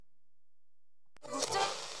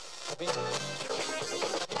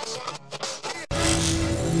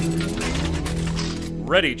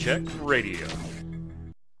Ready Check Radio.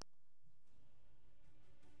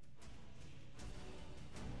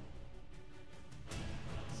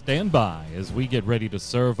 Stand by as we get ready to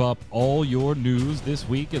serve up all your news this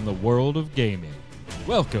week in the world of gaming.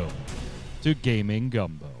 Welcome to Gaming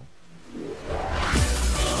Gumbo.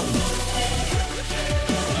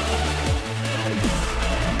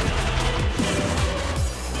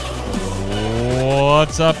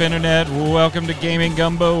 What's up, Internet? Welcome to Gaming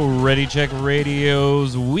Gumbo, Ready Check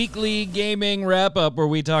Radio's weekly gaming wrap-up where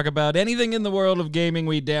we talk about anything in the world of gaming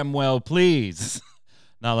we damn well please.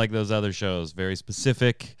 Not like those other shows, very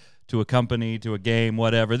specific to a company, to a game,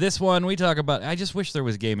 whatever. This one, we talk about... I just wish there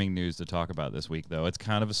was gaming news to talk about this week, though. It's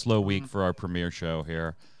kind of a slow week for our premiere show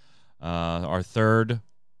here. Our third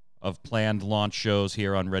of planned launch shows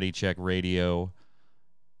here on Ready Check Radio.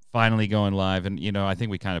 Finally going live, and I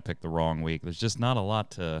think we kind of picked the wrong week. There's just not a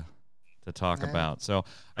lot to talk about. So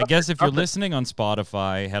I guess if you're listening on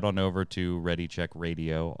Spotify, head on over to Ready Check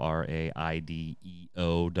Radio, RAIDEO.com.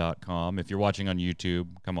 If you're watching on YouTube,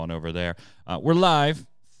 come on over there. We're live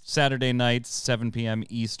Saturday nights, 7 p.m.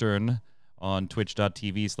 Eastern on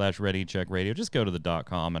twitch.tv/Ready Check Radio. Just go to the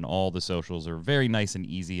 .com, and all the socials are very nice and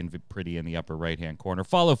easy and pretty in the upper right-hand corner.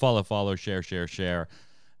 Follow, share.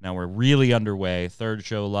 Now we're really underway. Third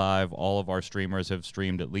show live. All of our streamers have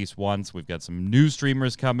streamed at least once. We've got some new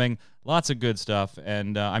streamers coming. Lots of good stuff.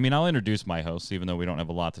 And, I'll introduce my hosts, even though we don't have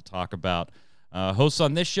a lot to talk about. Hosts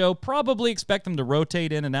on this show, probably expect them to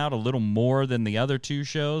rotate in and out a little more than the other two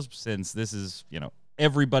shows, since this is,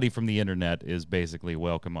 everybody from the Internet is basically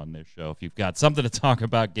welcome on this show. If you've got something to talk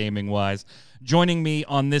about gaming-wise, joining me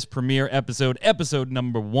on this premiere episode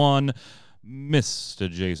number 1, Mr.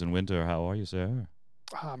 Jason Winter. How are you, sir?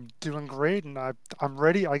 I'm doing great, and I'm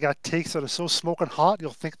ready. I got takes that are so smoking hot,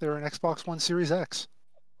 you'll think they're an Xbox One Series X.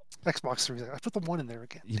 Xbox Series X. I put the 1 in there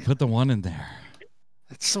again. You put the 1 in there.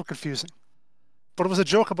 It's so confusing. But it was a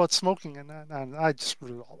joke about smoking, and I just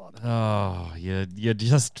screwed it all up. Oh, you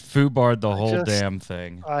just foobarred the whole damn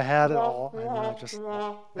thing. I had it all, and I just...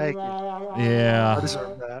 Thank you. Yeah. I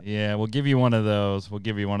deserve that. Yeah, we'll give you one of those.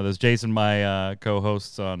 Jason, my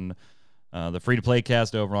co-hosts on... the free-to-play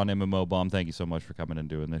cast over on MMO Bomb. Thank you so much for coming and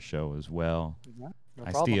doing this show as well. Yeah, no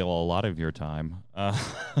I problem. steal a lot of your time.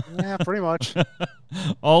 Yeah, pretty much.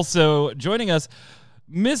 Also, joining us,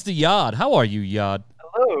 Mr. Yod. How are you, Yod?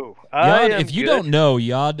 Hello. Yod, if you don't know,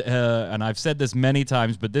 Yod, and I've said this many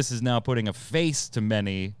times, but this is now putting a face to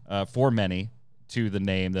many, to the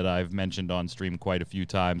name that I've mentioned on stream quite a few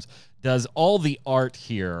times, does all the art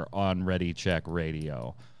here on Ready Check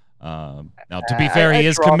Radio. Now, to be fair, he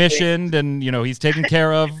is commissioned, and he's taken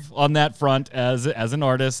care of on that front as an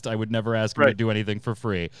artist. I would never ask him to do anything for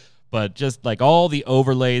free, but just like all the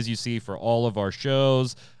overlays you see for all of our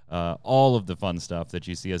shows, all of the fun stuff that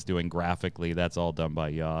you see us doing graphically, that's all done by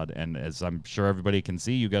Yod. And as I'm sure everybody can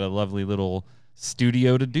see, you got a lovely little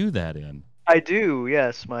studio to do that in. I do,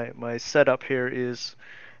 yes. My setup here is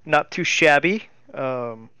not too shabby.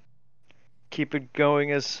 Keep it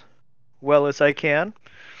going as well as I can.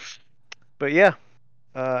 But yeah,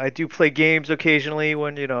 I do play games occasionally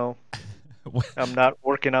when, I'm not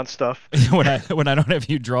working on stuff. when I don't have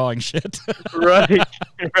you drawing shit.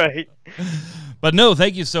 Right. But no,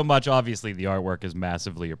 thank you so much. Obviously, the artwork is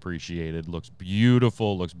massively appreciated. Looks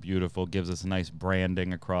beautiful, gives us nice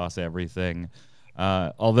branding across everything.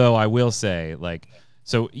 Although I will say,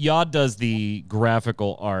 so Yod does the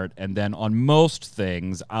graphical art, and then on most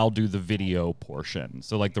things, I'll do the video portion.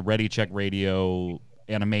 So like the Ready Check Radio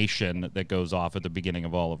animation that goes off at the beginning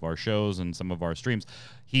of all of our shows and some of our streams.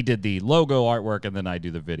 He did the logo artwork, and then I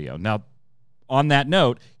do the video. Now, on that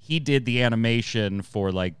note, he did the animation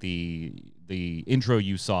for like the intro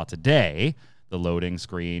you saw today, the loading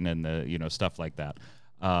screen and the stuff like that.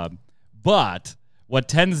 But what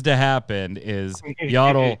tends to happen is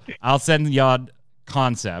I'll send Yod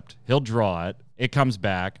concept, he'll draw it, it comes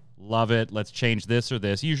back, love it, let's change this or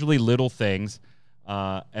this, usually little things.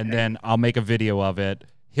 And then I'll make a video of it.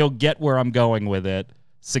 He'll get where I'm going with it,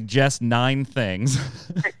 suggest 9 things.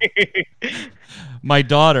 My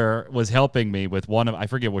daughter was helping me with one of, I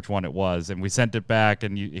forget which one it was, and we sent it back,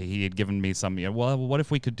 and he had given me some, well, what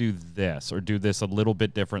if we could do this or do this a little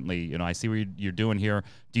bit differently? I see what you're doing here.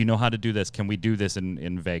 Do you know how to do this? Can we do this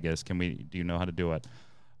in Vegas? Do you know how to do it?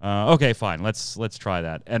 Okay, fine. Let's try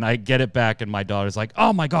that. And I get it back, and my daughter's like,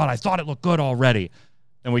 oh my God, I thought it looked good already.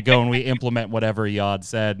 And we go and we implement whatever Yod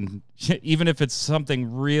said. And even if it's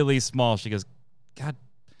something really small, she goes, God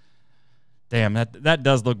damn, that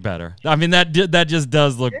does look better. I mean, that just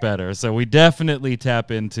does look better. So we definitely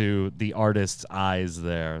tap into the artist's eyes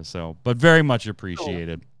there. So, but very much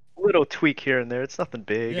appreciated. little tweak here and there. It's nothing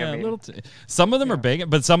big. Yeah, I mean, some of them are Yeah. big,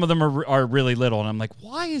 but some of them are really little, and I'm like,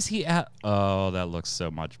 why is he at? Oh, that looks so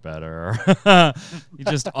much better. He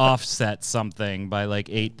just offset something by like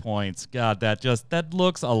 8 points. God, that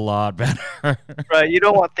looks a lot better. right? You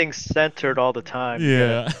don't want things centered all the time. You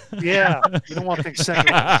gotta- Yeah. Yeah, you don't want things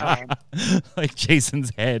centered all the time. Like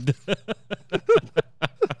Jason's head.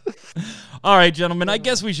 All right, gentlemen, I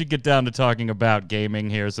guess we should get down to talking about gaming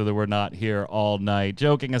here so that we're not here all night.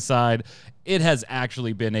 Joking aside, it has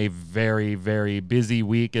actually been a very, very busy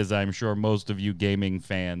week, as I'm sure most of you gaming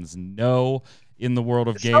fans know, in the world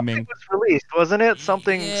of gaming. Something was released, wasn't it?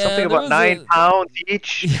 Something Yeah, something there about was 9 pounds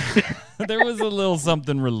each. There was a little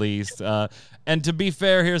something released. And to be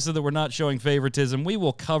fair here, so that we're not showing favoritism, we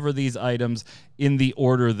will cover these items in the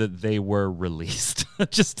order that they were released,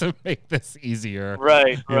 just to make this easier.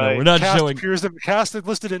 Right, You know, right. we're not Cast showing. appears cast is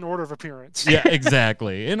listed in order of appearance. Yeah,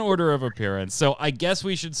 exactly. In order of appearance. So I guess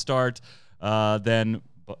we should start then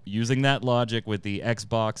using that logic with the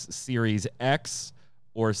Xbox Series X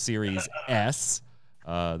or Series S.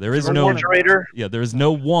 There is no Refrigerator. yeah, there is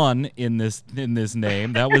no one in this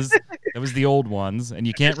name. That was the old ones, and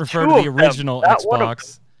you can't There's refer two to of the them, original not one of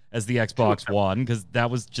Xbox as the Xbox One because that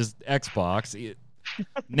was just Xbox.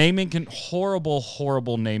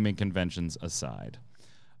 Horrible naming conventions aside.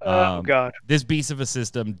 Oh God. This beast of a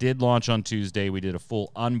system did launch on Tuesday. We did a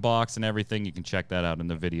full unbox and everything. You can check that out in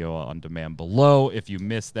the video on demand below if you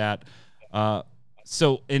missed that.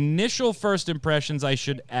 So initial first impressions, I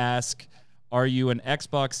should ask, are you an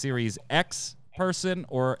Xbox Series X person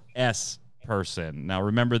or S person? Now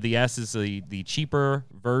remember, the S is the cheaper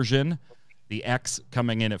version. The X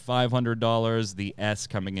coming in at $500, the S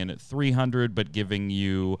coming in at $300, but giving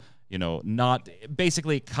you, not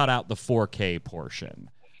basically cut out the 4K portion,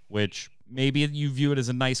 which maybe you view it as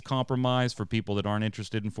a nice compromise for people that aren't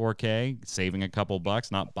interested in 4K, saving a couple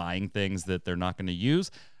bucks, not buying things that they're not going to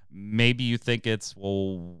use. Maybe you think it's,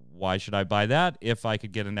 well, why should I buy that if I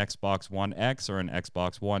could get an Xbox One X or an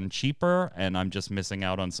Xbox One cheaper and I'm just missing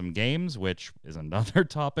out on some games, which is another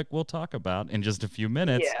topic we'll talk about in just a few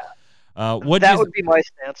minutes. Yeah. That Would be my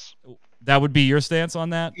stance. That would be your stance on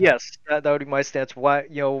that? Yes, that would be my stance. Why,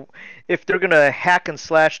 if they're gonna hack and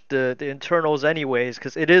slash the internals anyways,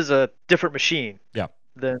 because it is a different machine. Yeah.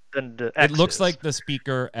 Than the X It looks is. like the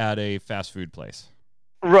speaker at a fast food place.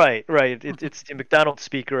 Right. It's the McDonald's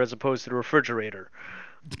speaker as opposed to the refrigerator.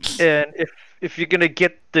 And if you're gonna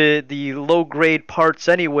get the low grade parts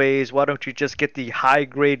anyways, why don't you just get the high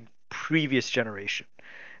grade previous generation?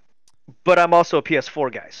 But I'm also a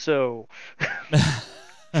PS4 guy, so.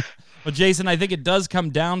 Well, Jason, I think it does come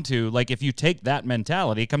down to, like, if you take that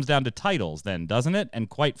mentality, it comes down to titles then, doesn't it? And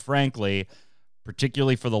quite frankly,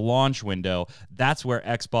 particularly for the launch window, that's where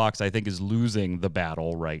Xbox, I think, is losing the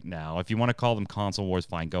battle right now. If you want to call them console wars,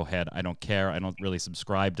 fine, go ahead. I don't care. I don't really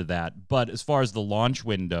subscribe to that. But as far as the launch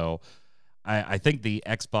window, I think the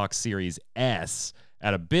Xbox Series S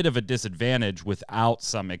at a bit of a disadvantage without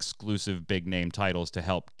some exclusive big name titles to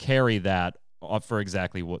help carry that for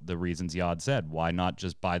exactly what the reasons Yod said. Why not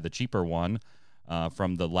just buy the cheaper one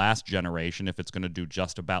from the last generation if it's going to do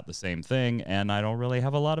just about the same thing? And I don't really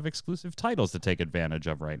have a lot of exclusive titles to take advantage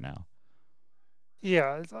of right now.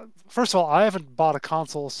 Yeah. First of all, I haven't bought a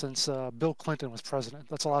console since Bill Clinton was president.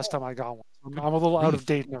 That's the last time I got one. I'm a little out of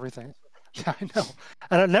date and everything. Yeah, I know.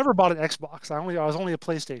 And I never bought an Xbox. I was only a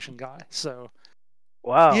PlayStation guy. So.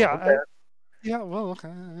 Wow. Yeah. Okay. Well, okay.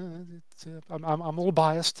 I'm a little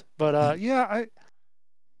biased, but yeah,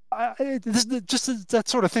 this is just that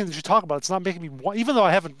sort of thing that you talk about. It's not making me want, even though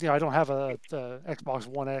I haven't, I don't have a Xbox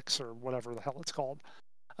One X or whatever the hell it's called.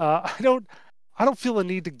 I don't feel the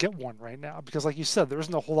need to get one right now because, like you said, there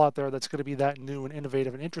isn't a whole lot there that's going to be that new and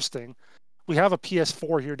innovative and interesting. We have a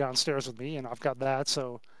PS4 here downstairs with me, and I've got that.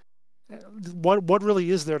 So, what really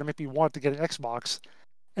is there to make me want to get an Xbox?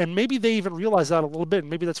 And maybe they even realize that a little bit. And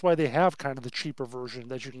maybe that's why they have kind of the cheaper version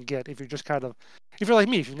that you can get if you're just if you're like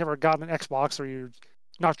me, if you've never gotten an Xbox or you're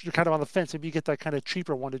kind of on the fence, maybe you get that kind of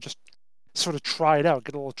cheaper one to just sort of try it out,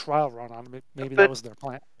 get a little trial run on it. Maybe that was their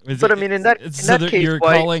plan. But I mean, in that case, you're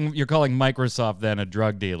calling Microsoft then a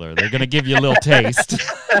drug dealer. They're going to give you a little taste.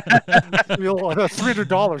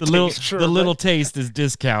 $300 The little taste is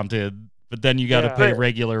discounted. But then you got to pay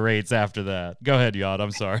regular rates after that. Go ahead, Yod.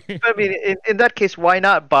 I'm sorry. I mean, in that case, why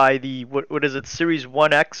not buy the what is it, Series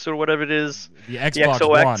 1X or whatever it is? The Xbox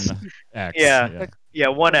One X. Yeah,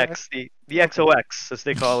 1X, the XOX as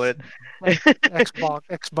they call it. Xbone.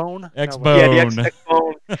 Xbone. Yeah, the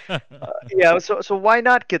Xbone. Yeah, so why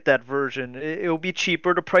not get that version? It'll be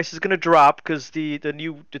cheaper. The price is going to drop because the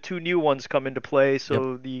two new ones come into play.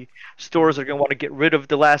 So the stores are going to want to get rid of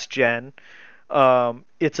the last gen.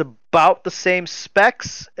 It's about the same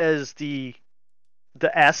specs as the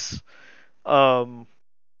S. Um,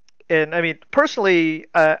 and I mean, personally,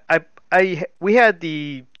 we had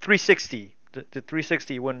the 360, the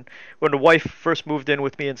 360 when the wife first moved in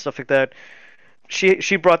with me and stuff like that.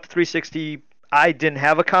 She brought the 360. I didn't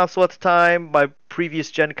have a console at the time. My previous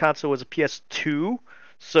gen console was a PS2,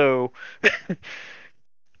 so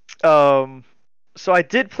um, so I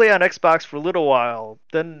did play on Xbox for a little while.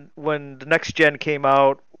 Then when the next gen came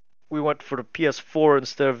out, we went for the PS4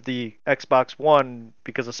 instead of the Xbox One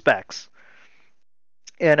because of specs.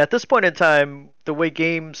 And at this point in time, the way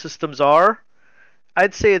game systems are,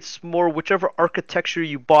 I'd say it's more whichever architecture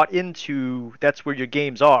you bought into, that's where your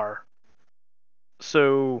games are.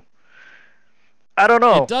 So I don't It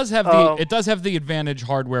know. does have the advantage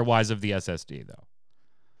hardware wise of the SSD though.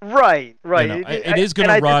 Right, You right. know, it is going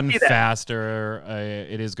And to I did run see that. faster.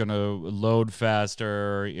 It is going to load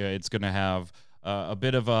faster. It's going to have a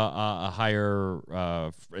bit of a higher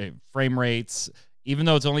frame rates, even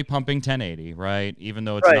though it's only pumping 1080, right? Even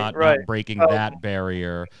though it's Right, not right. breaking that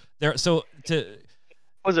barrier.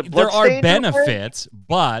 Was it There are Bloodstained? benefits,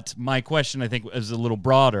 but my question I think is a little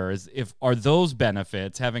broader: is if are those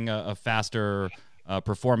benefits having a faster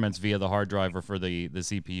performance via the hard drive or for the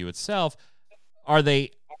CPU itself? Are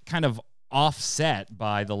they kind of offset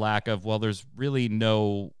by the lack of, well, there's really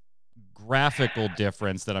no graphical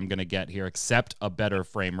difference that I'm going to get here except a better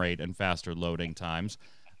frame rate and faster loading times.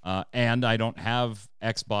 And I don't have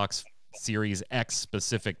Xbox Series X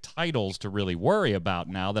specific titles to really worry about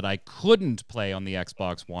now that I couldn't play on the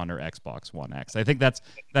Xbox One or Xbox One X. I think that's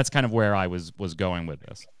kind of where I was going with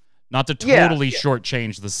this. Not to Yeah. totally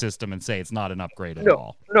shortchange the system and say it's not an upgrade at No,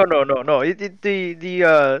 all. no.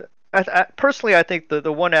 Personally, I think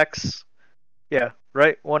the One X. Yeah,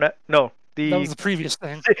 right. No, That was the the previous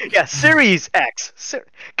thing. yeah Series X.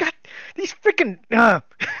 God, these freaking.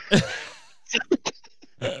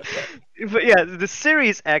 But yeah, the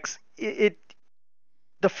Series X.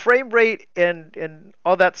 The frame rate and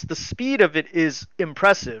all that's the speed of it is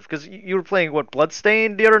impressive because you were playing what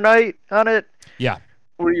Bloodstained the other night on it. Yeah.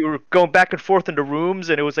 Where you were going back and forth into rooms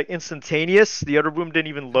and it was like instantaneous. The other room didn't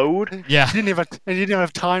even load. Yeah. You didn't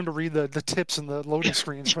have time to read the tips and the loading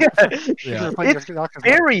screens. Yeah. It's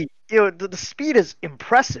very, the speed is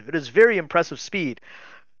impressive. It is very impressive speed.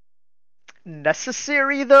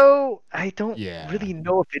 Necessary though, I don't really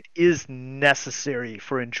know if it is necessary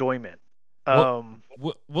for enjoyment.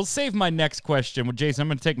 We'll save my next question. Well, Jason, I'm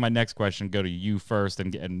going to take my next question, go to you first,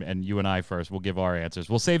 and you and I first. We'll give our answers.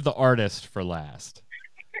 We'll save the artist for last.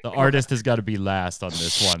 The artist has got to be last on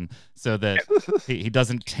this one so that he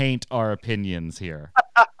doesn't taint our opinions here.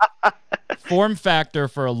 Form factor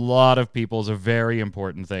for a lot of people is a very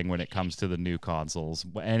important thing when it comes to the new consoles.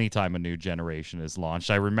 Anytime a new generation is launched.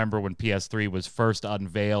 I remember when PS3 was first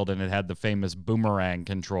unveiled and it had the famous boomerang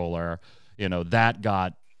controller, that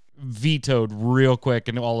got vetoed real quick,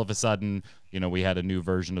 and all of a sudden, we had a new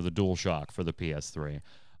version of the DualShock for the PS3.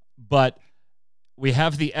 But we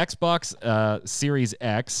have the Xbox Series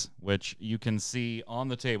X, which you can see on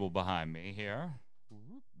the table behind me here.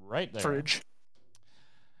 Right there. Fridge.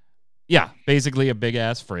 Yeah, basically a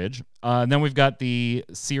big-ass fridge. And then we've got the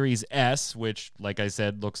Series S, which, like I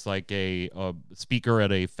said, looks like a speaker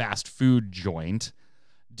at a fast food joint.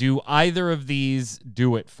 Do either of these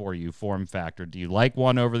do it for you, form factor? Do you like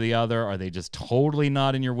one over the other? Are they just totally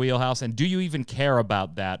not in your wheelhouse? And do you even care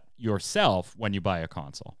about that yourself when you buy a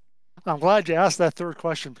console? I'm glad you asked that third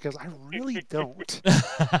question because I really don't.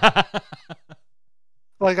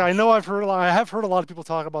 Like, I know I have heard a lot of people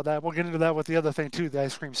talk about that. We'll get into that with the other thing too, the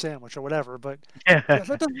ice cream sandwich or whatever. But that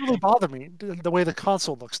doesn't really bother me, the way the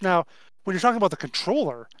console looks. Now, when you're talking about the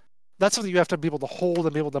controller, that's something you have to be able to hold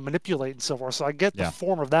and be able to manipulate and so forth. So I get the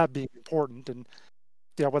form of that being important, and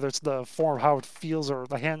whether it's the form of how it feels or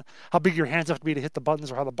how big your hands have to be to hit the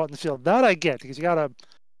buttons or how the buttons feel. That I get because you got to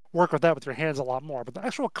work with that with your hands a lot more. But the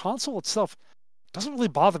actual console itself doesn't really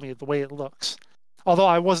bother me the way it looks. Although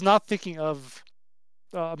I was not thinking of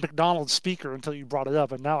McDonald's speaker until you brought it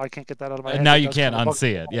up, and now I can't get that out of my head. Now you can't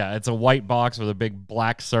unsee it. Yeah, it's a white box with a big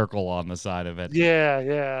black circle on the side of it.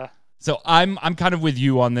 Yeah. So I'm kind of with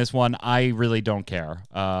you on this one. I really don't care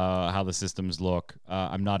how the systems look.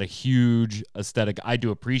 I'm not a huge aesthetic. I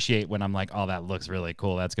do appreciate when I'm like, oh, that looks really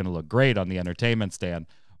cool. That's going to look great on the entertainment stand.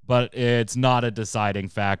 But it's not a deciding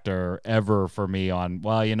factor ever for me on,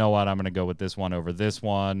 well, you know what, I'm going to go with this one over this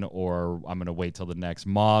one, or I'm going to wait till the next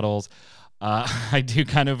models. I do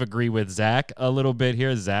kind of agree with Zach a little bit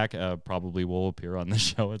here. Zach probably will appear on the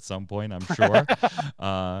show at some point, I'm sure,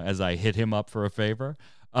 as I hit him up for a favor.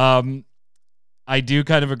 I'm I do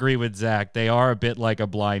kind of agree with Zach. They are a bit like a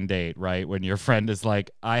blind date, right? When your friend is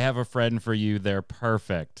like, I have a friend for you. They're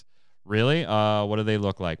perfect. Really? What do they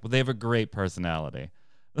look like? Well, they have a great personality.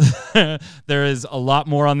 There is a lot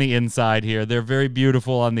more on the inside here. They're very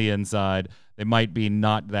beautiful on the inside. They might be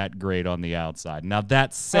not that great on the outside. Now,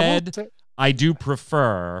 that said, I do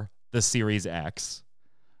prefer the Series X.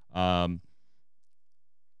 I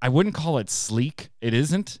wouldn't call it sleek. It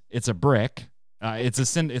isn't. It's a brick.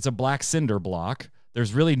 It's a black cinder block.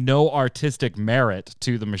 There's really no artistic merit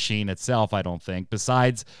to the machine itself, I don't think,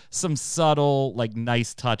 besides some subtle, like,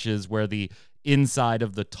 nice touches where the inside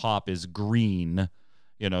of the top is green.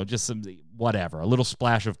 You know, just some whatever, a little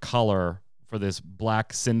splash of color for this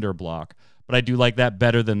black cinder block. But I do like that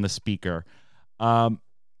better than the speaker. Oh,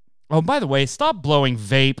 by the way, stop blowing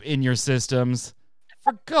vape in your systems.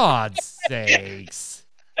 For God's sakes.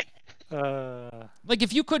 Like,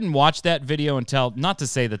 if you couldn't watch that video and tell, not to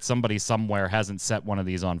say that somebody somewhere hasn't set one of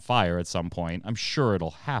these on fire at some point, I'm sure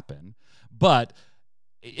it'll happen, but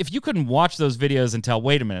if you couldn't watch those videos and tell,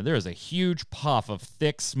 wait a minute, there is a huge puff of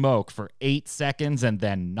thick smoke for 8 seconds and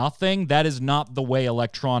then nothing, that is not the way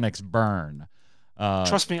electronics burn.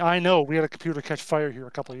 Trust me, I know. We had a computer catch fire here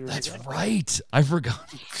a couple of years ago. That's right. I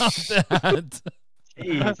forgot about that.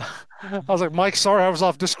 I was like, Mike, sorry, I was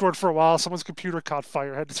off Discord for a while. Someone's computer caught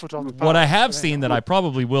fire. I had to switch off the power. What I have seen that I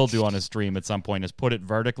probably will do on a stream at some point is put it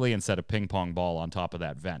vertically and set a ping pong ball on top of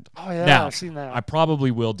that vent. Oh, yeah, now, I've seen that. I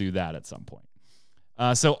probably will do that at some point.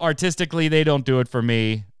 So artistically, they don't do it for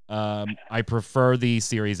me. I prefer the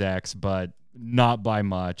Series X, but not by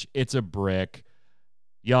much. It's a brick.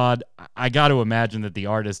 Yod, I got to imagine that the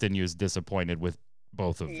artist in you is disappointed with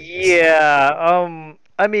both of these. Yeah,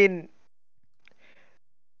 I mean,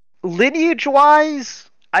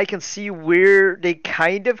 lineage-wise, I can see where they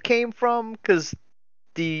kind of came from, because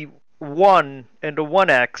the 1 and the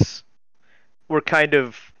 1X were kind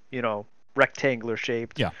of, rectangular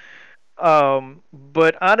shaped. Yeah.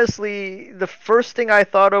 But honestly, the first thing I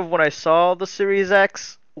thought of when I saw the Series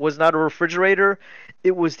X was not a refrigerator.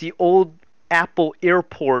 It was the old Apple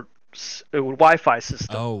Airport Wi-Fi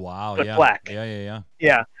system. Oh, wow. But yeah. black.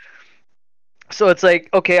 Yeah. So it's like,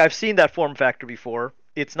 okay, I've seen that form factor before.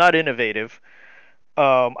 It's not innovative.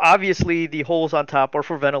 Obviously, the holes on top are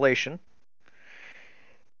for ventilation.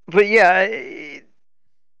 But yeah,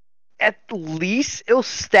 at least it'll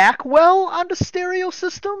stack well on the stereo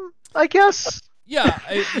system, I guess. Yeah,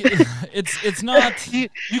 it's not. You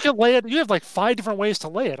can lay it. You have like 5 different ways to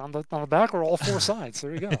lay it on the back or all 4 sides.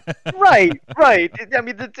 There you go. Right. I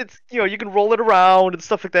mean, it's you can roll it around and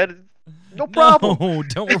stuff like that. No problem. No,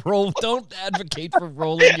 don't roll. Don't advocate for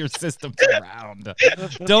rolling your systems around.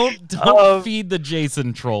 Don't feed the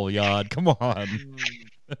Jason troll, Yod. Come on.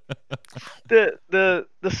 The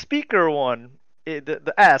speaker one,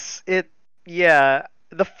 the S. The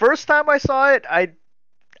first time I saw it,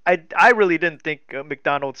 I really didn't think a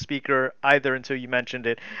McDonald's speaker either until you mentioned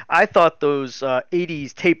it. I thought those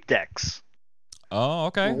 80s tape decks. Oh,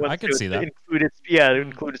 okay. I can see that.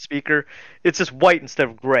 Included speaker. It's just white instead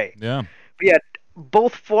of gray. Yeah. But yeah,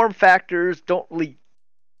 both form factors don't really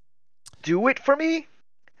do it for me.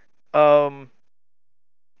 And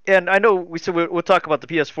I know we said we'll talk about the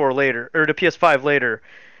PS4 later, or the PS5 later,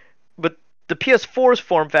 but the PS4's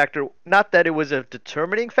form factor, not that it was a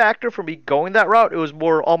determining factor for me going that route, it was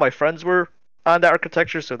more all my friends were on that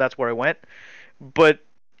architecture, so that's where I went. But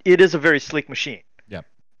it is a very sleek machine. Yep.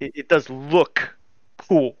 It does look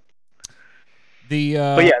cool.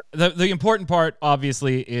 The important part,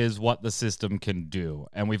 obviously, is what the system can do.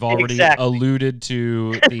 And we've already alluded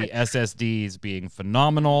to the SSDs being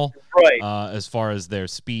phenomenal, right? As far as their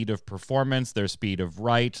speed of performance, their speed of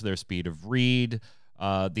write, their speed of read.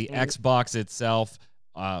 The Xbox itself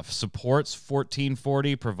supports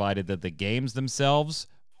 1440, provided that the games themselves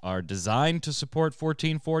are designed to support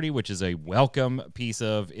 1440, which is a welcome piece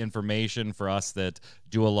of information for us that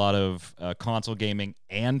do a lot of console gaming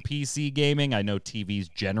and PC gaming. I know TVs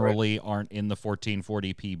generally aren't in the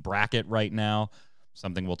 1440p bracket right now,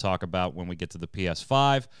 something we'll talk about when we get to the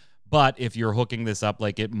PS5. But if you're hooking this up,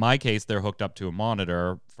 like in my case, they're hooked up to a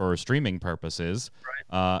monitor for streaming purposes.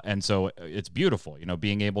 Right. And so it's beautiful,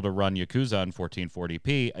 being able to run Yakuza in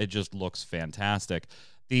 1440p, it just looks fantastic.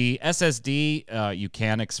 The SSD, you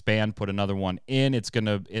can expand, put another one in. It's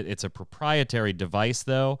a proprietary device,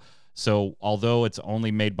 though. So although it's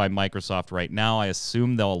only made by Microsoft right now, I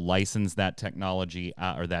assume they'll license that technology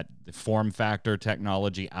or that form factor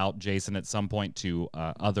technology out, Jason, at some point to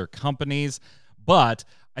other companies. But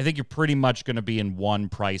I think you're pretty much going to be in one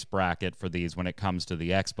price bracket for these when it comes to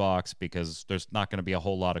the Xbox, because there's not going to be a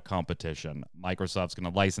whole lot of competition. Microsoft's going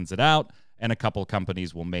to license it out, and a couple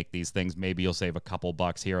companies will make these things. Maybe you'll save a couple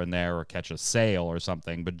bucks here and there or catch a sale or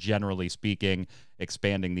something. But generally speaking,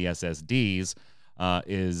 expanding the SSDs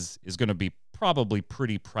is going to be probably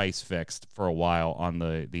pretty price fixed for a while on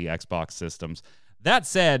the Xbox systems. That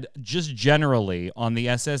said, just generally on the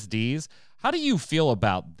SSDs, how do you feel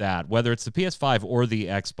about that? Whether it's the PS5 or the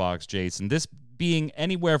Xbox, Jason, this being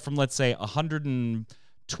anywhere from, let's say, $120,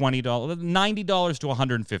 $90 to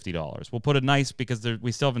 $150. We'll put it nice because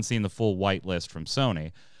we still haven't seen the full white list from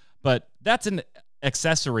Sony. But that's an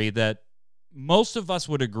accessory that most of us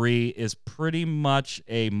would agree is pretty much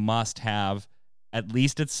a must-have, at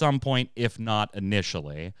least at some point, if not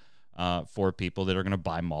initially, for people that are going to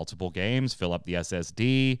buy multiple games, fill up the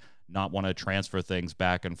SSD, not want to transfer things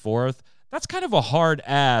back and forth. That's kind of a hard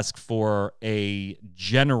ask for a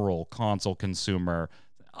general console consumer,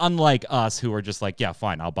 unlike us who are just like, yeah,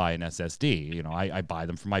 fine, I'll buy an SSD. You know, I buy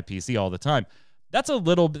them for my PC all the time. That's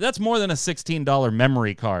more than a $16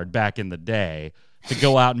 memory card back in the day to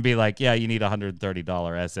go out and be like, yeah, you need a $130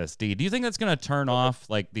 SSD. Do you think that's going to turn off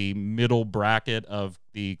like the middle bracket of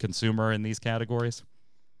the consumer in these categories?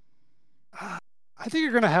 I think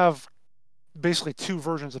you're going to have basically two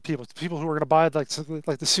versions of people. People who are going to buy like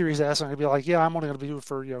the Series S are going to be like, yeah, I'm only going to be it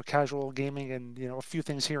for casual gaming and a few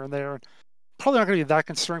things here and there. Probably not going to be that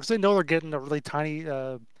concerned because they know they're getting a really tiny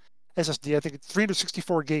SSD. I think it's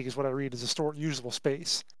 364 gig is what I read is the usable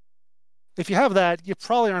space. If you have that, you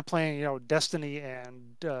probably aren't playing Destiny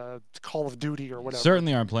and Call of Duty or whatever.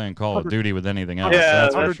 Certainly aren't playing Call of Duty with anything else. Yeah,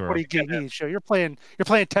 that's for 120 sure. gig each. So you're playing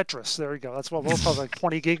Tetris. There you go. That's what we'll probably like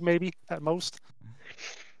 20 gig maybe at most.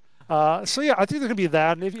 So yeah, I think there's gonna be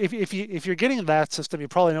that. And if you're getting that system, you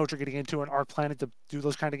probably know what you're getting into and are planning to do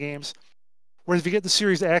those kind of games. Whereas if you get the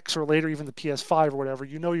Series X or later even the PS5 or whatever,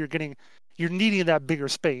 you're needing that bigger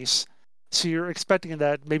space. So you're expecting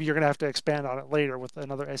that maybe you're gonna have to expand on it later with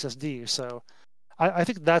another SSD. So I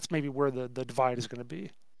think that's maybe where the divide is gonna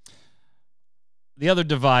be. The other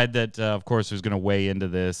divide that, of course, is going to weigh into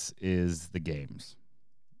this is the games.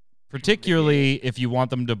 Particularly if you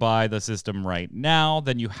want them to buy the system right now,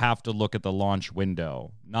 then you have to look at the launch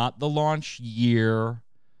window, not the launch year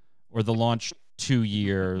or the launch 2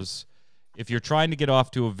 years. If you're trying to get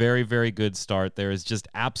off to a very, very good start, there is just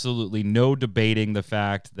absolutely no debating the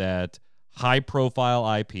fact that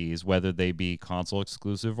high-profile IPs, whether they be console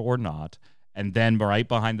exclusive or not, and then right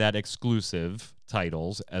behind that exclusive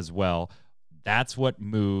titles as well, that's what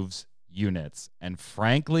moves units. And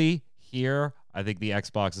frankly, here, I think the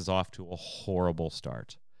Xbox is off to a horrible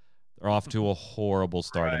start. They're off to a horrible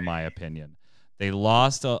start, in my opinion. They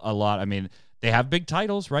lost a lot. I mean, they have big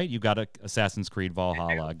titles, right? You've got Assassin's Creed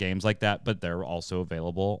Valhalla, games like that, but they're also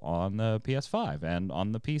available on the PS5 and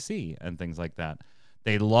on the PC and things like that.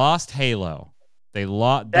 They lost Halo. They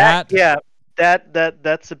lost that. Yeah,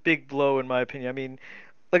 that's a big blow in my opinion. I mean,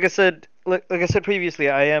 like I said previously,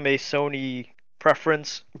 I am a Sony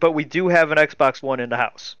preference, but we do have an Xbox One in the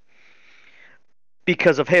house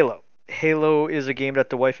because of Halo. Halo is a game that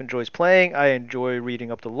the wife enjoys playing. I enjoy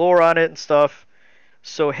reading up the lore on it and stuff.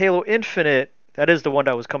 So Halo Infinite, that is the one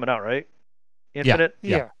that was coming out, right? Infinite?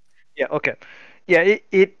 Yeah. Yeah, okay. Yeah,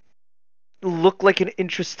 it looked like an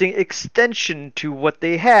interesting extension to what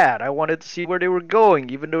they had. I wanted to see where they were going,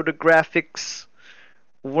 even though the graphics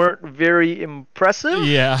weren't very impressive.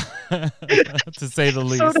 Yeah, to say the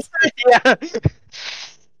least. So to say, yeah.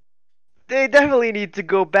 They definitely need to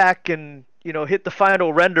go back and, hit the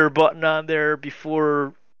final render button on there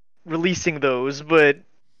before releasing those, but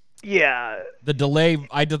yeah. The delay,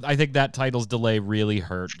 I think that title's delay really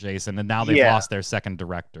hurt, Jason, and now they've lost their second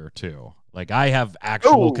director, too. Like, I have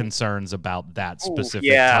actual concerns about that specific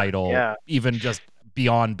title, even just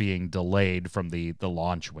beyond being delayed from the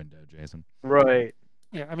launch window, Jason. Right.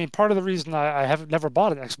 Yeah, I mean, part of the reason I haven't never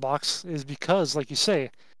bought an Xbox is because, like you say,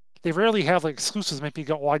 they rarely have like exclusives make me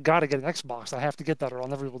go, I got to get an Xbox. I have to get that or I'll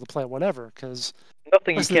never be able to play it, whatever. Because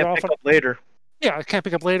nothing you can't pick up later. Yeah, I can't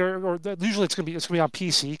pick up later, or usually it's gonna be on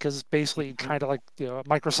PC because it's basically kind of like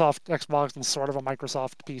Microsoft Xbox and sort of a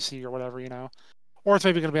Microsoft PC or whatever, or it's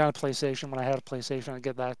maybe gonna be on a PlayStation. When I had a PlayStation, I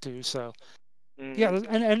get that too. So yeah,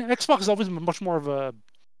 and Xbox has always been much more of a,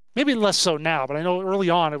 maybe less so now, but I know early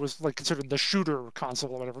on it was like considered the shooter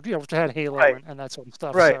console or whatever, which had Halo and that sort of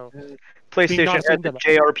stuff. Right. So PlayStation had the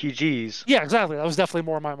JRPGs. Yeah, exactly. That was definitely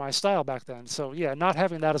more my style back then. So yeah, not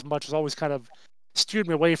having that as much has always kind of steered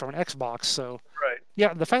me away from an Xbox. So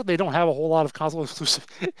yeah, the fact they don't have a whole lot of console exclusive,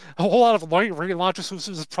 a whole lot of launch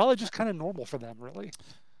exclusives is probably just kind of normal for them, really.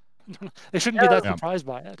 They shouldn't be that Yeah. surprised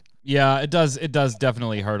by it. Yeah, it does. It does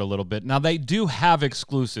definitely hurt a little bit. Now they do have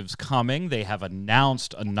exclusives coming. They have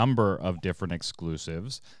announced a number of different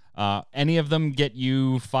exclusives. Any of them get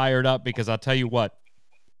you fired up? Because I'll tell you what,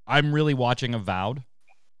 I'm really watching Avowed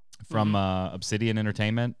from Obsidian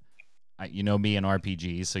Entertainment. You know me and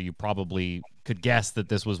RPGs, so you probably could guess that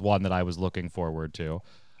this was one that I was looking forward to.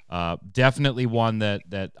 Definitely one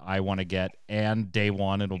that I want to get, and day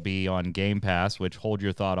one it'll be on Game Pass, which hold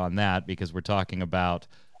your thought on that, because we're talking about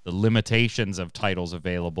the limitations of titles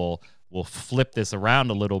available. We'll flip this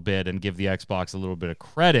around a little bit and give the Xbox a little bit of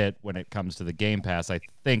credit when it comes to the Game Pass. I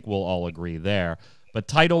think we'll all agree there. But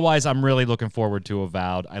title-wise, I'm really looking forward to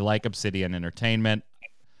Avowed. I like Obsidian Entertainment.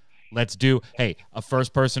 Let's do, hey, a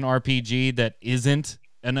first-person RPG that isn't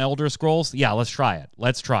an Elder Scrolls? Yeah, let's try it.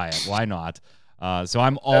 Let's try it. Why not? So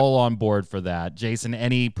I'm all on board for that. Jason,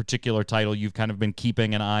 any particular title you've kind of been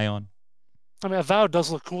keeping an eye on? I mean, Avowed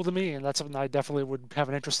does look cool to me, and that's something I definitely would have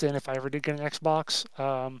an interest in if I ever did get an Xbox.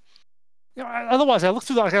 Otherwise, I looked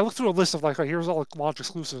through a list of here's all the launch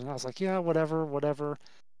exclusives, and I was like, yeah, whatever.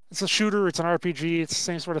 It's a shooter, it's an RPG, it's the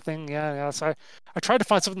same sort of thing. Yeah. So I tried to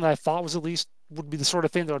find something that I thought was at least would be the sort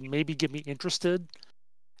of thing that would maybe get me interested.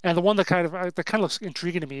 And the one that kind of looks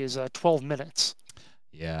intriguing to me is 12 Minutes.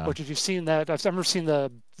 Yeah. Which, if you've seen that, I've never seen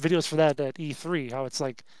the videos for that at E3. How it's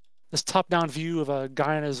like this top-down view of a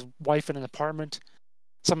guy and his wife in an apartment.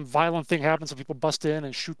 Some violent thing happens, so people bust in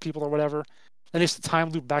and shoot people or whatever. Then it's the time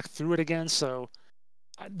loop back through it again. So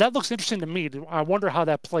that looks interesting to me. I wonder how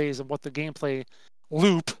that plays and what the gameplay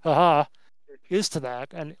loop is to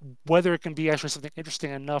that, and whether it can be actually something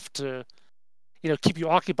interesting enough to, keep you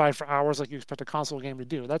occupied for hours like you expect a console game to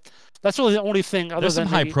do. That's really the only thing. There's some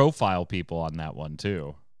high-profile people on that one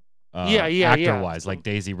too. Actor-wise, like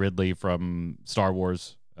Daisy Ridley from Star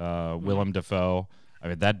Wars, Willem Dafoe. I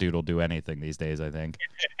mean, that dude will do anything these days, I think.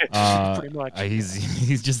 Pretty much.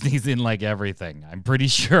 He's in like everything. I'm pretty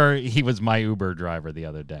sure he was my Uber driver the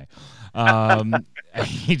other day.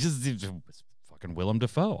 He's fucking Willem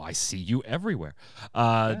Dafoe. I see you everywhere.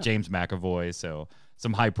 James McAvoy. So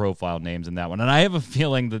some high profile names in that one. And I have a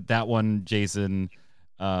feeling that one, Jason,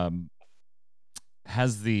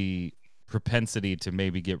 has the propensity to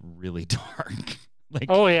maybe get really dark.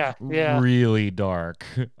 Really dark.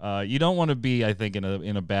 You don't want to be, I think,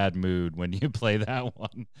 in a bad mood when you play that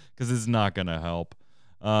one, because it's not going to help.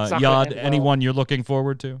 Yod, anyone you're looking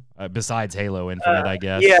forward to besides Halo Infinite, I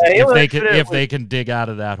guess? Yeah, if they can dig out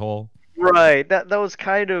of that hole. Right. That was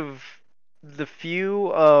kind of the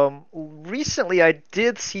few. Recently, I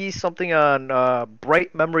did see something on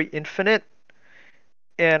Bright Memory Infinite.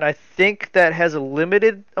 And I think that has a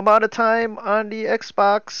limited amount of time on the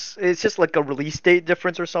Xbox. It's just like a release date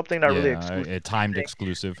difference or something, not really exclusive. A timed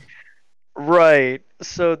exclusive. Right.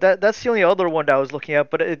 So that's the only other one that I was looking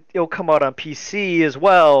at, but it'll come out on PC as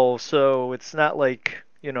well, so it's not like,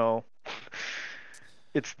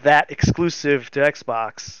 it's that exclusive to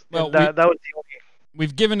Xbox. Well, that was the only.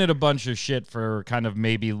 We've given it a bunch of shit for kind of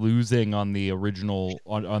maybe losing on the original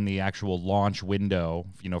on the actual launch window,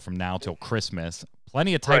 from now till Christmas.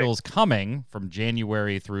 Plenty of titles coming from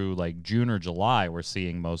January through like June or July. We're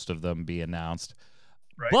seeing most of them be announced.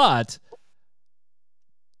 Right. But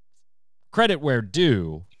credit where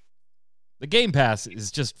due, the Game Pass is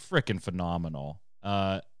just freaking phenomenal.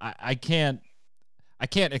 I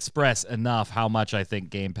can't express enough how much I think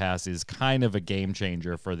Game Pass is kind of a game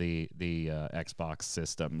changer for the Xbox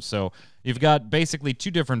system. So you've got basically two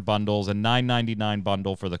different bundles, a $9.99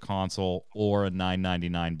 bundle for the console or a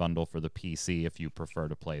 $9.99 bundle for the PC if you prefer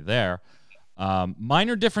to play there.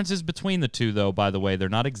 Minor differences between the two, though, by the way. They're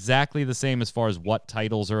not exactly the same as far as what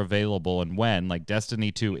titles are available and when. Like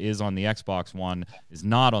Destiny 2 is on the Xbox One, is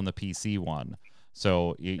not on the PC one.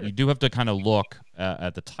 So you do have to kind of look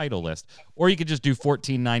at the title list. Or you could just do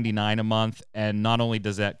 $14.99 a month, and not only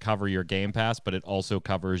does that cover your Game Pass, but it also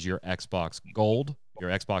covers your Xbox Gold, your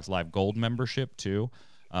Xbox Live Gold membership too.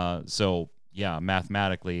 So, yeah,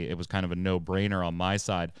 mathematically, it was kind of a no-brainer on my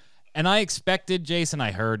side. And I expected, Jason,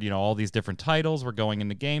 I heard, all these different titles were going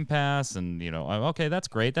into Game Pass, and, okay, that's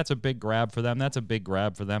great. That's a big grab for them.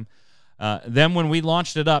 Then when we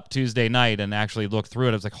launched it up Tuesday night and actually looked through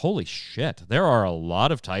it, I was like, holy shit, there are a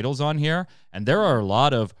lot of titles on here, and there are a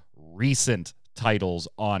lot of recent titles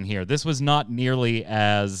on here. This was not nearly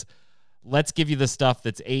as, let's give you the stuff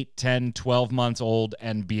that's 8, 10, 12 months old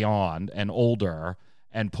and beyond and older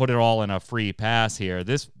and put it all in a free pass here.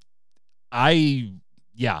 I'm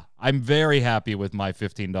very happy with my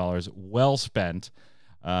 $15. Well spent.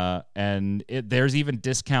 And there's even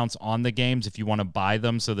discounts on the games if you want to buy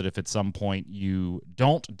them, so that if at some point you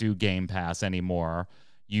don't do Game Pass anymore,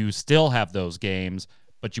 you still have those games.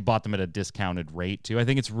 but you bought them at a discounted rate too. I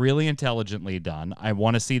think it's really intelligently done. I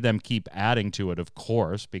want to see them keep adding to it, of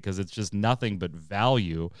course, because it's just nothing but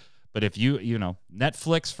value. But if you know,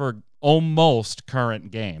 Netflix for almost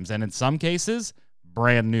current games, and in some cases,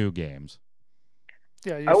 brand new games.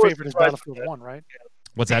 Yeah, your favorite is Battlefield 1, right?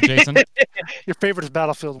 What's that, Jason? Your favorite is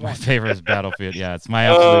Battlefield 1. My favorite is Battlefield. Yeah, it's my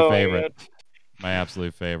absolute favorite. Man. My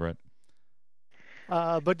absolute favorite.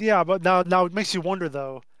 But now it makes you wonder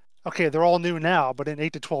though. Okay, they're all new now, but in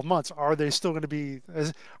 8 to 12 months, are they still going to be?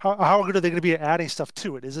 How good are they going to be at adding stuff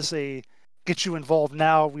to it? Is this a get you involved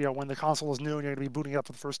now? You know, when the console is new and you're going to be booting it up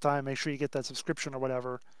for the first time, make sure you get that subscription or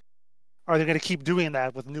whatever. Are they going to keep doing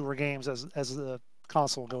that with newer games as the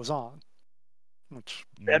console goes on?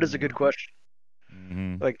 That is a good question.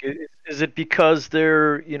 Mm-hmm. Like, is it because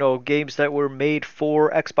they're games that were made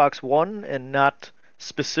for Xbox One and not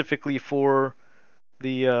specifically for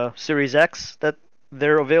the Series X that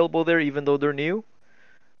they're available there, even though they're new?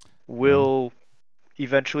 Will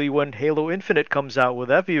eventually, when Halo Infinite comes out, will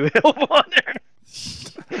that be available on there?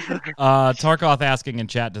 Tarkoth asking in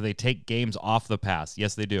chat, do they take games off the pass?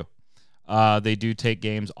 Yes, they do. They do take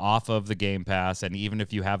games off of the Game Pass, and even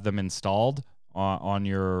if you have them installed on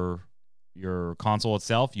your console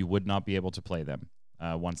itself, you would not be able to play them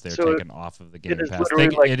once they're taken off of the Game Pass.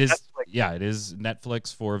 It is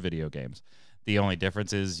Netflix for video games. The only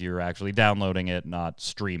difference is you're actually downloading it, not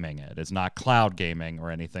streaming it. It's not cloud gaming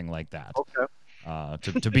or anything like that. Okay.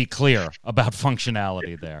 To be clear about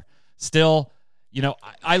functionality there. Still,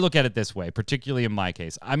 I look at it this way, particularly in my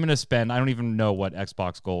case. I'm going to spend, I don't even know what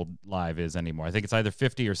Xbox Gold Live is anymore. I think it's either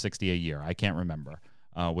 50 or 60 a year. I can't remember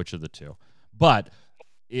which of the two. But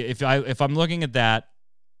if I'm looking at that,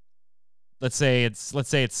 let's say it's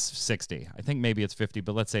 60. I think maybe it's 50,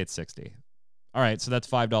 but let's say it's 60. All right, so that's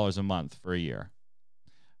 $5 a month for a year.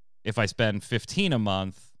 If I spend $15 a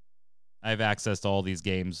month, I have access to all these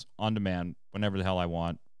games on demand whenever the hell I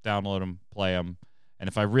want. Download them, play them. And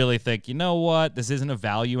if I really think, you know what, this isn't a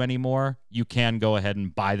value anymore, you can go ahead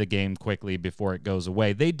and buy the game quickly before it goes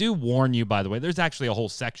away. They do warn you, by the way. There's actually a whole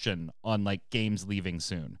section on like games leaving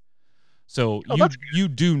soon. So you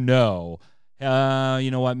do know,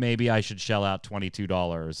 you know what, maybe I should shell out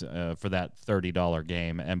 $22 for that $30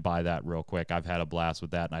 game and buy that real quick. I've had a blast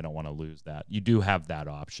with that, and I don't want to lose that. You do have that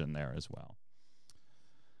option there as well.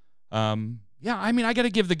 Yeah, I mean, I got to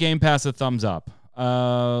give the Game Pass a thumbs up.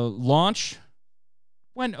 Launch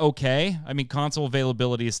went okay. I mean, console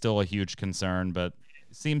availability is still a huge concern, but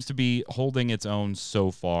it seems to be holding its own so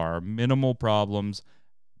far. Minimal problems.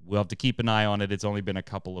 We'll have to keep an eye on it. It's only been a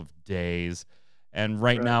couple of days. And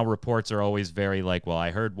right now, reports are always very like, well, I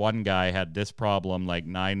heard one guy had this problem, like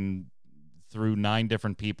 9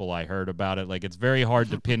 different people I heard about it. Like, it's very hard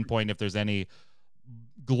to pinpoint if there's any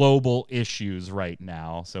global issues right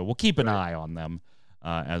now. So we'll keep an eye on them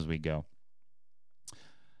as we go.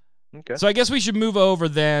 Okay. So I guess we should move over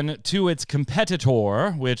then to its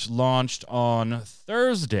competitor, which launched on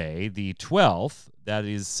Thursday, the 12th. That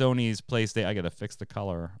is Sony's PlayStation. I got to fix the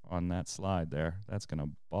color on that slide there. That's going to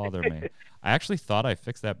bother me. I actually thought I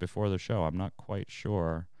fixed that before the show. I'm not quite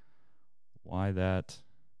sure why that's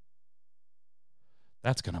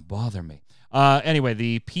going to bother me. Anyway,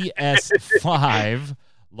 the PS5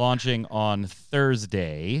 launching on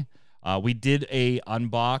Thursday. We did a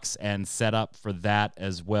unbox and setup for that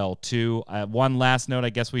as well too. One last note,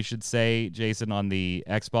 I guess we should say, Jason, on the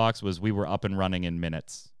Xbox was we were up and running in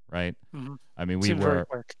minutes, right? Mm-hmm. I mean, it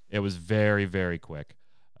was very, very quick.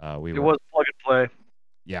 It was plug and play.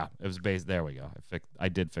 Yeah, it was based. There we go. I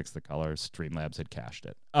did fix the colors. Streamlabs had cached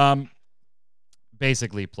it.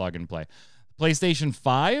 Basically plug and play. PlayStation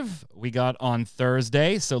 5 we got on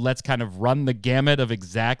Thursday, so let's kind of run the gamut of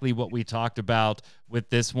exactly what we talked about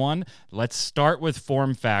with this one. Let's start with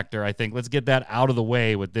form factor. I think let's get that out of the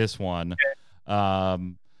way with this one.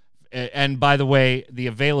 Okay. And by the way, the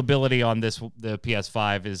availability on the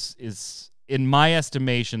PS5 is in my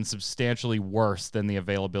estimation substantially worse than the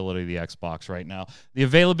availability of the Xbox right now. The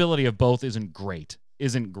availability of both isn't great.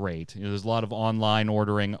 There's a lot of online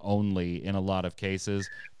ordering only in a lot of cases,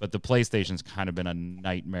 but the PlayStation's kind of been a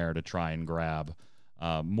nightmare to try and grab,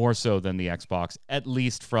 more so than the Xbox, at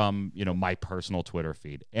least from my personal Twitter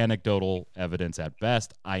feed. Anecdotal evidence at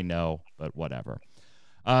best, I know, but whatever.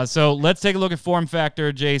 So let's take a look at form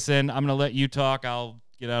factor, Jason. I'm going to let you talk. I'll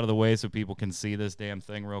get out of the way so people can see this damn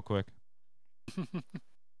thing real quick.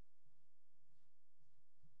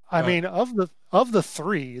 I mean, of the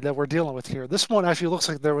three that we're dealing with here, this one actually looks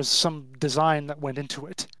like there was some design that went into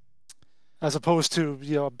it, as opposed to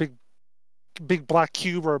a big black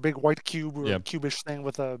cube or a big white cube or a cubish thing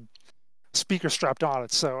with a speaker strapped on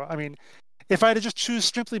it. So I mean, if I had to just choose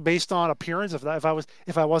strictly based on appearance, if I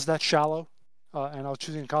was that shallow, and I was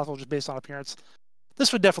choosing a console just based on appearance,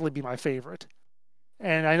 this would definitely be my favorite.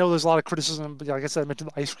 And I know there's a lot of criticism, but like I said, I mentioned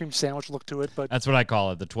the ice cream sandwich look to it, but That's what I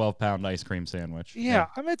call it, the 12-pound ice cream sandwich. yeah,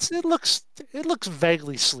 I mean it looks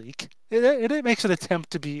vaguely sleek. It makes an attempt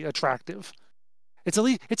to be attractive. It's at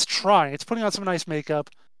least it's trying. It's putting on some nice makeup,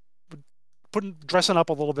 dressing up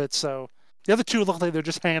a little bit. So the other two look like they're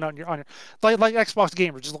just hanging on your like Xbox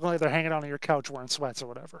gamers, just looking like they're hanging on your couch wearing sweats or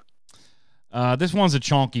whatever. This one's a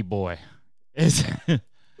chonky boy.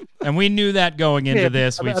 And we knew that going into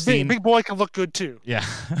this. Big boy can look good too. Yeah,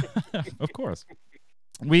 of course.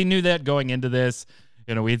 We knew that going into this.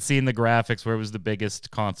 We'd seen the graphics where it was the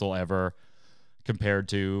biggest console ever compared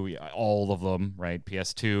to all of them, right?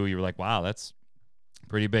 PS2, you were like, wow, that's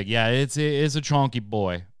pretty big. Yeah, it's a chonky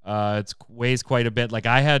boy. It weighs quite a bit. Like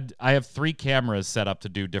I have 3 cameras set up to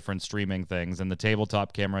do different streaming things, and the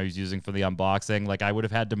tabletop camera I was using for the unboxing, like I would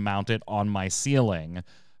have had to mount it on my ceiling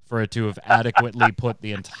for it to have adequately put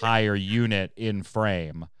the entire unit in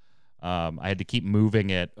frame. I had to keep moving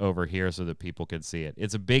it over here so that people could see it.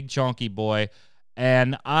 It's a big chonky boy,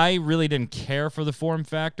 and I really didn't care for the form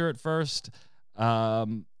factor at first, but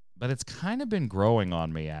it's kind of been growing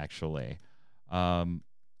on me actually.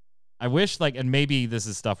 I wish, and maybe this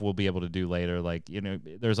is stuff we'll be able to do later.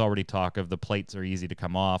 There's already talk of the plates are easy to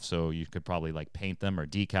come off, so you could probably paint them or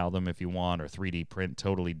decal them if you want, or 3D print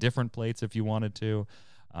totally different plates if you wanted to.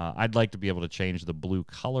 I'd like to be able to change the blue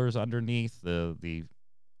colors underneath the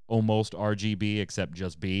almost RGB except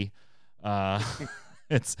just B.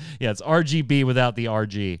 It's RGB without the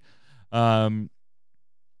RG.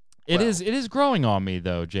 It is growing on me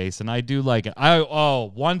though, Jason. I do like it.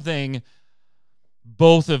 One thing.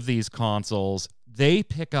 Both of these consoles, they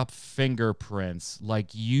pick up fingerprints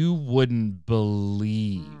like you wouldn't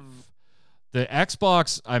believe. The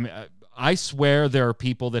Xbox, I swear there are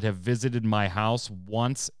people that have visited my house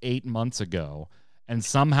once 8 months ago, and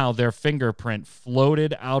somehow their fingerprint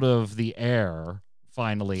floated out of the air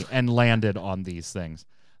finally and landed on these things.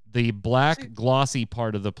 The black glossy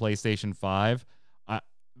part of the PlayStation 5,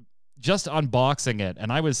 just unboxing it,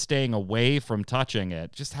 and I was staying away from touching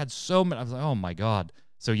it, just had so many. I was like, oh my God.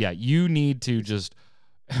 So yeah, you need to just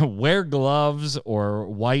wear gloves or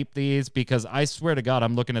wipe these, because I swear to God,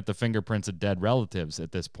 I'm looking at the fingerprints of dead relatives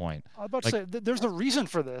at this point. I was about to say, there's a reason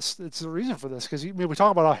for this. It's a reason for this, because we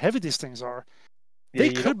talk about how heavy these things are. They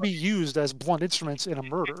could be used as blunt instruments in a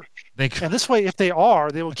murder. And this way, if they are,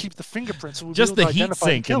 they will keep the fingerprints. So just the heat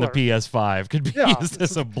sink in the PS5 could be used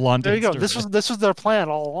as a blunt instrument. There you go. This was their plan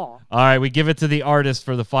all along. All right, we give it to the artist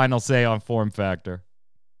for the final say on form factor.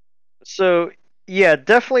 So, yeah,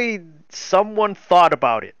 definitely someone thought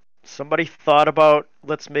about it. Somebody thought about,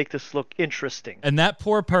 let's make this look interesting. And that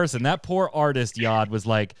poor person, that poor artist, Yod, was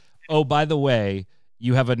like, oh, by the way,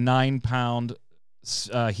 you have a 9-pound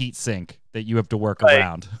heat sink that you have to work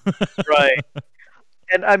around. Right.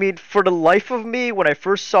 And I mean, for the life of me, when I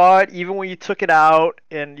first saw it, even when you took it out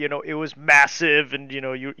and, it was massive and,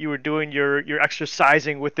 you were doing your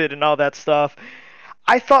exercising with it and all that stuff,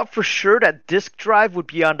 I thought for sure that disk drive would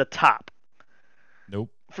be on the top. Nope.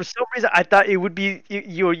 For some reason, I thought it would be,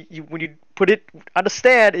 when you put it on a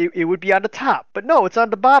stand, it would be on the top. But no, it's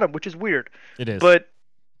on the bottom, which is weird. It is. But,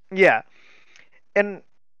 yeah. And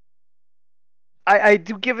I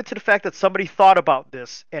do give it to the fact that somebody thought about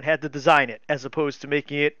this and had to design it as opposed to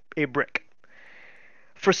making it a brick.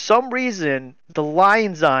 For some reason, the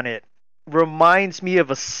lines on it reminds me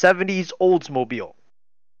of a 70s Oldsmobile.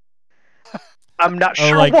 I'm not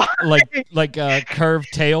sure why. Like a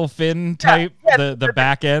curved tail fin type, the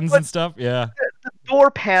back ends and stuff. Yeah. The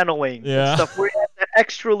door paneling and stuff where you have that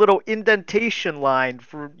extra little indentation line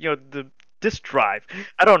for the disk drive.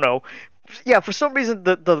 I don't know. Yeah, for some reason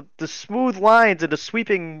the smooth lines and the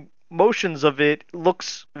sweeping motions of it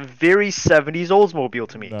looks very 70s Oldsmobile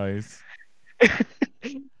to me. Nice.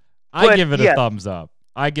 I give it a thumbs up.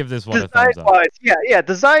 I give this one a thumbs up.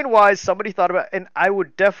 Design-wise, somebody thought about it, and I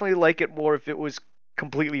would definitely like it more if it was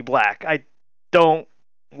completely black. I don't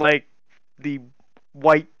like the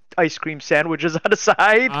white ice cream sandwiches on the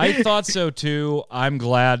side. I thought so too. I'm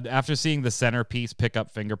glad after seeing the centerpiece pick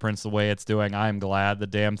up fingerprints the way it's doing. I'm glad the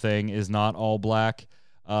damn thing is not all black.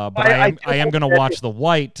 But I am going to watch the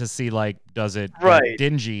white to see does it get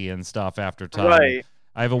dingy and stuff after time. Right.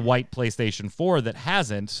 I have a white PlayStation 4 that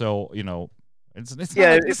hasn't, so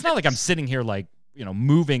it's not like I'm sitting here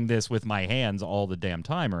moving this with my hands all the damn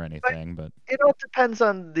time or anything. But it all depends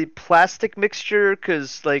on the plastic mixture,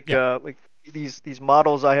 because these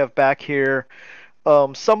models I have back here,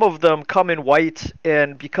 some of them come in white,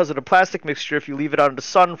 and because of the plastic mixture, if you leave it out in the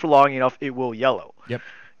sun for long enough, it will yellow. Yep.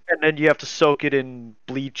 And then you have to soak it in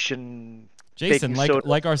bleach and Jason, baking soda.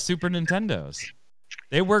 like our Super Nintendos.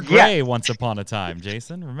 They were Yeah. gray once upon a time,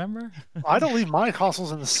 Jason. Remember? I don't leave my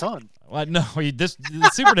consoles in the sun. Well, no, the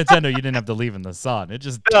Super Nintendo you didn't have to leave in the sun. It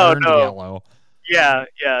just No, turned no. yellow. Yeah.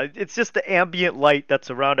 It's just the ambient light that's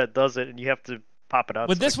around that does it, and you have to pop it out.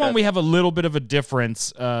 With this one, we have a little bit of a different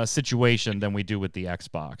situation than we do with the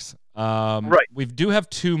Xbox. Right. We do have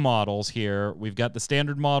two models here. We've got the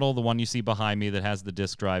standard model, the one you see behind me that has the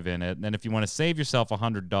disc drive in it. And then if you want to save yourself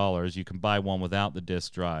 $100, you can buy one without the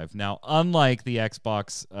disc drive. Now, unlike the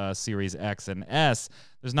Xbox Series X and S,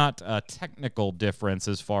 there's not a technical difference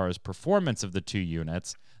as far as performance of the two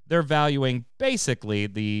units. They're valuing basically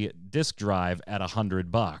the disc drive at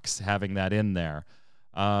 $100, having that in there.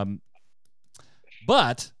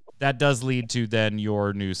 But that does lead to then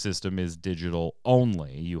your new system is digital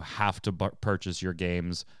only. You have to purchase your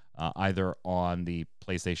games either on the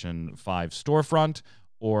PlayStation 5 storefront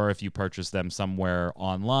or if you purchase them somewhere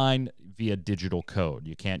online via digital code.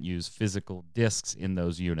 You can't use physical discs in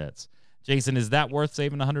those units. Jason, is that worth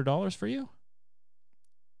saving $100 for you?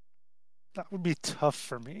 That would be tough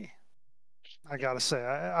for me. I gotta say,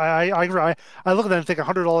 I agree. I look at that and think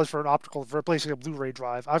 $100 for an optical for replacing a Blu-ray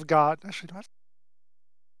drive. I've got actually. I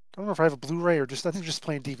don't know if I have a Blu-ray or I think just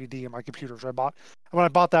playing DVD in my computer. So when I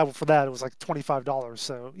bought that for that, it was like $25.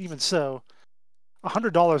 So even so,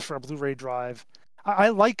 $100 for a Blu-ray drive. I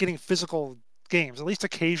like getting physical games, at least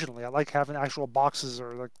occasionally. I like having actual boxes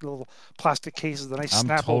or like little plastic cases that I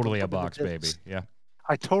snap. I'm totally a box baby. Yeah,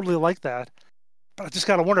 I totally like that, but I just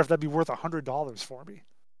gotta wonder if that'd be worth $100 for me.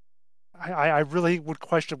 I really would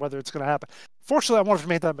question whether it's going to happen. Fortunately, I wanted to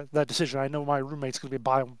make that decision. I know my roommate's going to be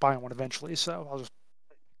buying one eventually, so I'll just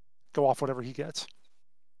go off whatever he gets.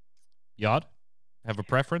 Yod, have a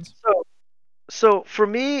preference? So for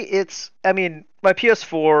me, my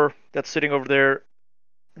PS4 that's sitting over there,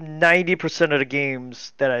 90% of the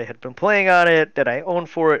games that I had been playing on it, that I own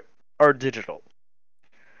for it, are digital.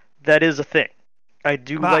 That is a thing. I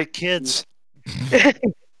do like kids.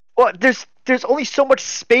 Well, there's only so much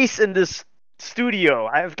space in this studio.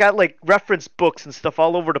 I've got like reference books and stuff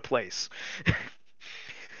all over the place.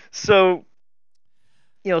 So,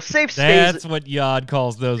 safe space. That's what Yod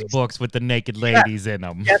calls those books with the naked ladies in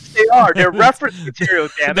them. Yes, they are. They're reference material,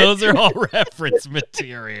 damn it. Those are all reference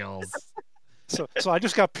materials. So I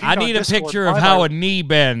just got pinged I need on a picture of how a knee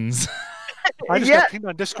bends. I just got pinged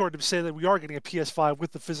on Discord to say that we are getting a PS5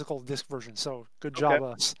 with the physical disc version. So good job,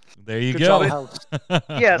 us. There you good go. Job,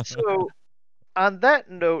 yeah. So on that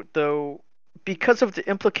note, though, because of the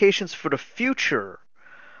implications for the future,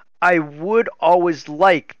 I would always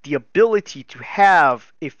like the ability to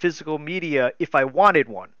have a physical media if I wanted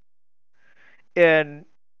one. And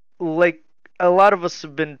like a lot of us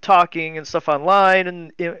have been talking and stuff online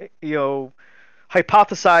and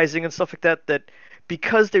hypothesizing and stuff like that, that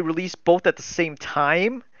because they release both at the same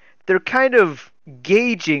time, they're kind of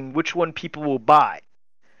gauging which one people will buy.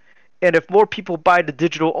 And if more people buy the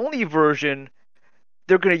digital only version,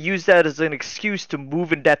 they're going to use that as an excuse to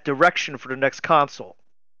move in that direction for the next console.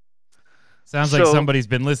 Sounds like somebody's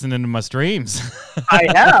been listening to my streams. I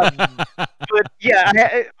have, but yeah,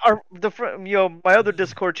 my other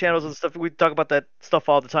Discord channels and stuff, we talk about that stuff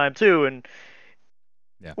all the time too, and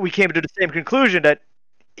we came to the same conclusion that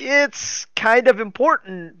it's kind of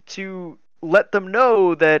important to let them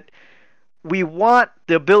know that we want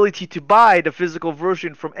the ability to buy the physical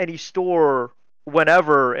version from any store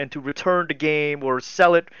whenever and to return the game or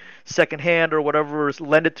sell it secondhand or whatever,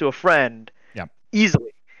 lend it to a friend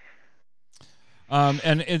easily.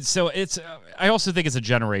 And it's I also think it's a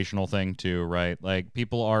generational thing too, right? Like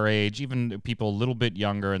people our age, even people a little bit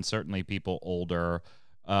younger and certainly people older,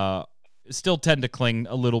 still tend to cling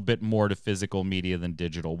a little bit more to physical media than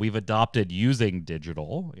digital. We've adopted using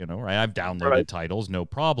digital, right? I've downloaded titles, no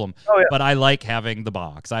problem. But I like having the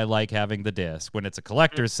box. I like having the disc. When it's a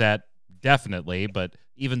collector's set, definitely, but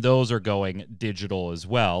even those are going digital as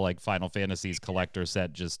well. Like Final Fantasy's collector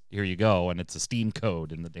set, just here you go, and it's a Steam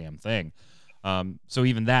code in the damn thing. So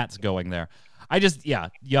even that's going there.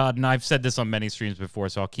 And I've said this on many streams before,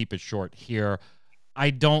 so I'll keep it short here.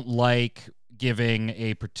 I don't like giving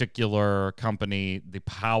a particular company the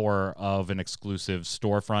power of an exclusive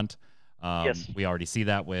storefront. We already see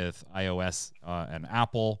that with iOS and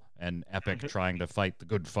Apple, and Epic trying to fight the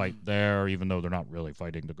good fight there, even though they're not really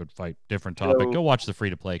fighting the good fight. Different topic. Go watch the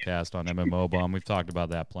free-to-play cast on MMO Bomb. We've talked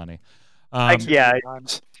about that plenty. I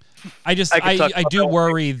do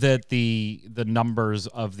worry that the numbers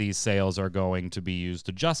of these sales are going to be used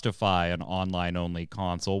to justify an online-only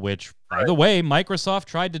console, which, by the way, Microsoft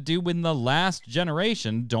tried to do in the last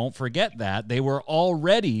generation. Don't forget that. They were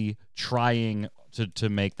already trying to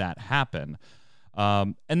make that happen.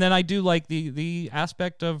 And then I do like the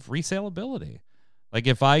aspect of resaleability. Like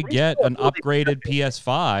if I get an upgraded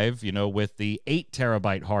PS5, with the 8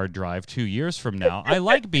 terabyte hard drive 2 years from now, I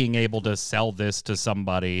like being able to sell this to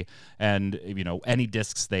somebody, and any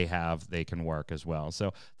discs they have, they can work as well.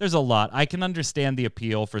 So there's a lot. I can understand the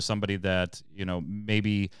appeal for somebody that,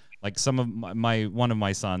 maybe like some of one of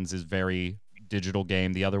my sons is very digital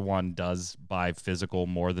game. The other one does buy physical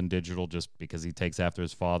more than digital just because he takes after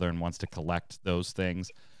his father and wants to collect those things.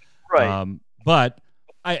 Right. But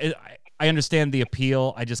I understand the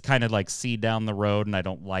appeal. I just kind of like see down the road, and I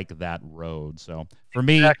don't like that road. So for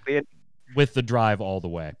me, with the drive all the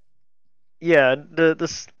way. Yeah,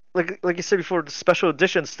 this like you said before, the special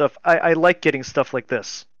edition stuff. I like getting stuff like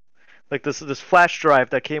this flash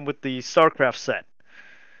drive that came with the StarCraft set.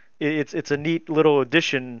 It's a neat little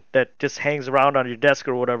addition that just hangs around on your desk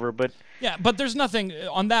or whatever. But yeah, but there's nothing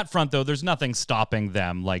on that front though. There's nothing stopping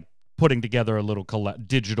them like putting together a little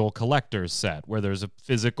digital collector's set where there's a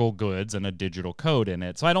physical goods and a digital code in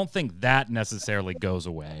it. So I don't think that necessarily goes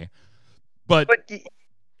away. But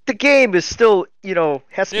the game is still,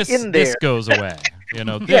 has to be in there. This goes away.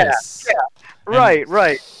 This. Yeah.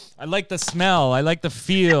 Right. I like the smell. I like the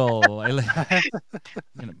feel. I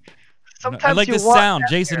like the sound.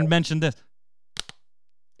 Jason mentioned this.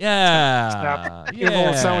 Yeah. Yeah. A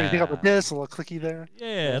little sound when you pick up the disc, a little clicky there.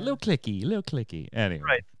 Yeah, a little clicky. Anyway.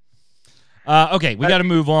 Right. Okay, we got to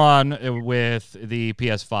move on with the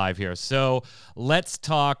PS5 here. So let's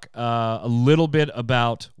talk a little bit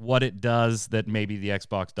about what it does that maybe the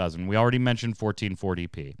Xbox doesn't. We already mentioned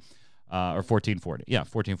 1440p, or 1440. Yeah,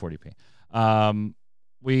 1440p.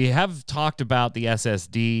 We have talked about the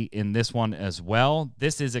SSD in this one as well.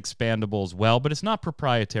 This is expandable as well, but it's not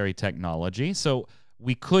proprietary technology. So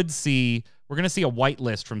we're going to see a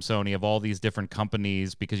whitelist from Sony of all these different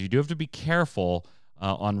companies, because you do have to be careful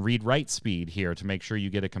on read-write speed here to make sure you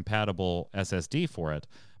get a compatible SSD for it.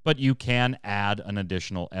 But you can add an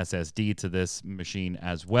additional SSD to this machine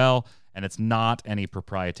as well, and it's not any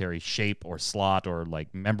proprietary shape or slot or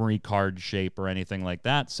like memory card shape or anything like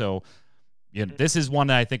that. So this is one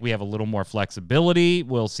that I think we have a little more flexibility.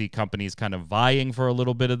 We'll see companies kind of vying for a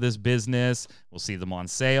little bit of this business. We'll see them on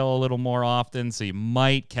sale a little more often, so you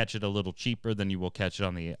might catch it a little cheaper than you will catch it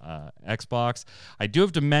on the Xbox. I do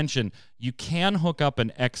have to mention, you can hook up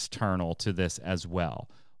an external to this as well.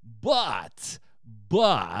 But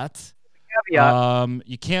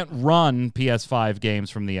you can't run PS5 games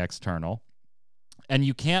from the external, and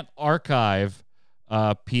you can't archive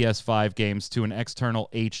PS5 games to an external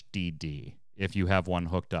HDD if you have one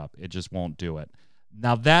hooked up. It just won't do it.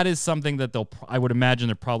 Now, that is something that I would imagine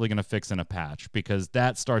they're probably going to fix in a patch, because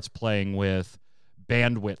that starts playing with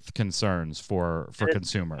bandwidth concerns for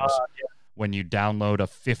consumers. When you download a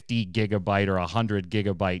 50 gigabyte or 100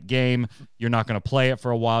 gigabyte game, you're not going to play it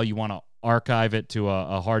for a while. You want to archive it to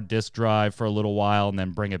a hard disk drive for a little while and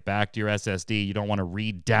then bring it back to your SSD. You don't want to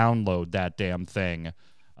re-download that damn thing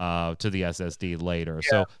to the SSD later. Yeah.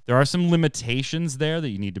 So there are some limitations there that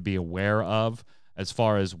you need to be aware of as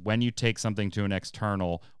far as when you take something to an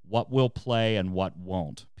external, what will play and what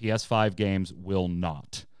won't. PS5 games will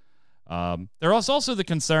not. There is also the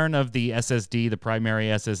concern of the SSD, the primary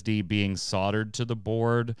SSD, being soldered to the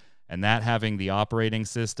board and that having the operating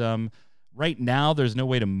system. Right now, there's no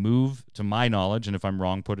way to move, to my knowledge, and if I'm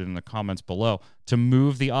wrong, put it in the comments below, to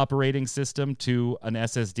move the operating system to an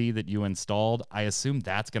SSD that you installed. I assume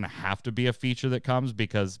that's going to have to be a feature that comes,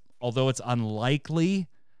 because although it's unlikely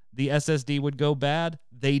the SSD would go bad,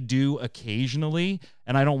 they do occasionally,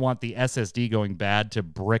 and I don't want the SSD going bad to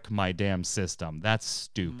brick my damn system. That's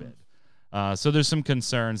stupid. So there's some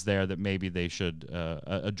concerns there that maybe they should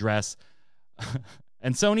address.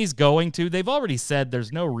 And Sony's going to. They've already said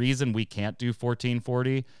there's no reason we can't do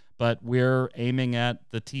 1440, but we're aiming at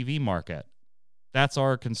the TV market. That's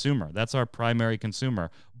our consumer. That's our primary consumer.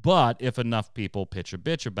 But if enough people pitch a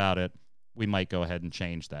bitch about it, we might go ahead and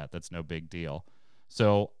change that. That's no big deal.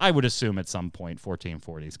 So I would assume at some point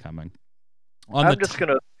 1440 is coming. I'm just going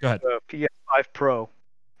to go ahead. PS5 Pro.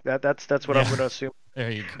 That's what I'm going to assume. There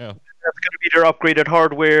you go. That's going to be their upgraded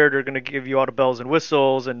hardware. They're going to give you all the bells and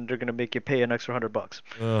whistles, and they're going to make you pay an extra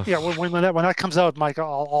 $100. Yeah, when that comes out, Mike,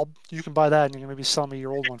 you can buy that, and you can maybe sell me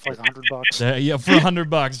your old one for like $100. Yeah, for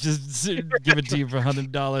 $100, just give it to you for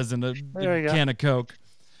 $100 and a can of Coke.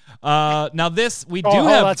 Now this we do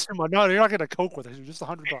have. That's too much. No, you're not getting a Coke with it. It's just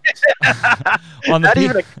 $100. On the not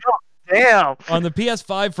even a Coke. Damn. On the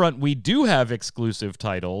PS5 front, we do have exclusive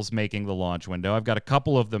titles making the launch window. I've got a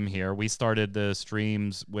couple of them here. We started the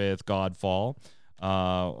streams with Godfall.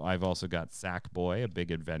 I've also got Sackboy, A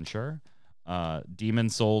Big Adventure. Demon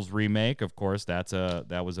Souls remake, of course,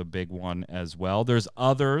 that was a big one as well. There's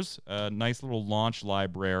others, nice little launch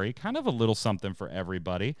library, kind of a little something for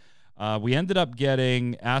everybody. We ended up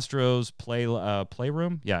getting Astro's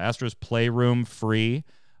Playroom. Yeah, Astro's Playroom free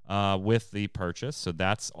with the purchase, so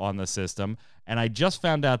that's on the system. And I just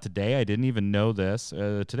found out today, I didn't even know this,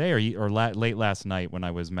 today or late last night when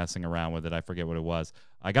I was messing around with it, I forget what it was.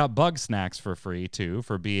 I got Bug Snacks for free, too,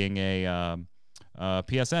 for being a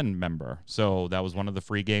PSN member. So that was one of the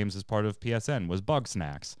free games as part of PSN, was Bug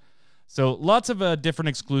Snacks. So lots of different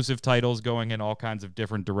exclusive titles going in all kinds of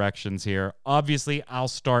different directions here. Obviously, I'll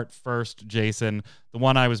start first, Jason. The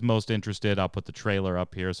one I was most interested, I'll put the trailer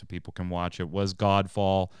up here so people can watch it, was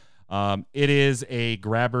Godfall. It is a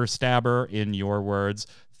grabber stabber, in your words.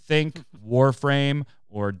 Think Warframe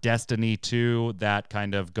or Destiny 2, that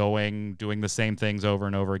kind of doing the same things over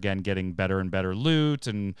and over again, getting better and better loot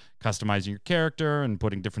and customizing your character and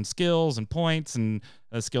putting different skills and points and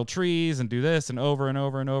skill trees and do this and over and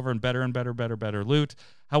over and over and better and better loot.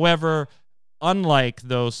 However, unlike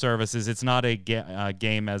those services, it's not a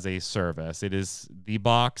game as a service. It is the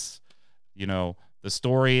box. The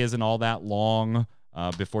story isn't all that long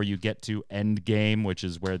before you get to end game, which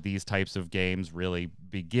is where these types of games really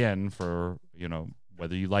begin for,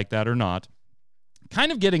 whether you like that or not.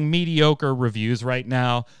 Kind of getting mediocre reviews right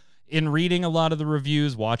now. In reading a lot of the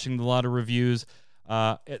reviews, watching a lot of reviews,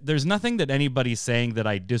 there's nothing that anybody's saying that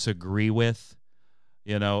I disagree with.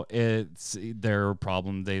 It's their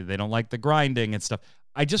problem. They don't like the grinding and stuff.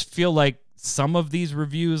 I just feel like some of these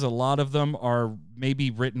reviews, a lot of them are maybe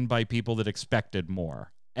written by people that expected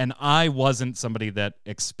more. And I wasn't somebody that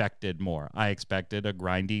expected more. I expected a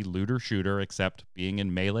grindy looter shooter, except being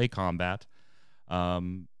in melee combat.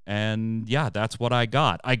 And yeah, that's what I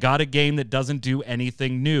got. I got a game that doesn't do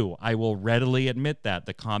anything new. I will readily admit that.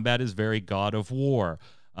 The combat is very God of War.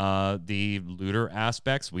 The looter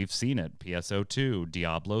aspects, we've seen it. PSO2,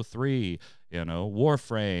 Diablo 3,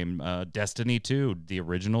 Warframe, Destiny 2, the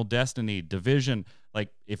original Destiny, Division. Like,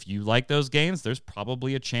 if you like those games, there's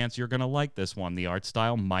probably a chance you're going to like this one. The art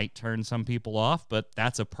style might turn some people off, but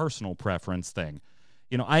that's a personal preference thing.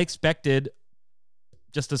 I expected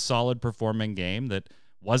just a solid performing game that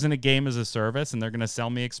wasn't a game as a service, and they're going to sell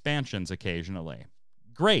me expansions occasionally.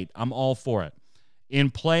 Great. I'm all for it.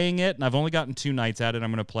 In playing it, and I've only gotten 2 nights at it,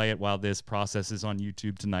 I'm going to play it while this process is on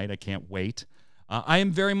YouTube tonight. I can't wait. I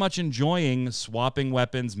am very much enjoying swapping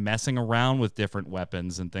weapons, messing around with different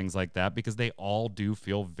weapons and things like that, because they all do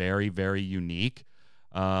feel very, very unique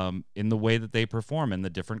in the way that they perform and the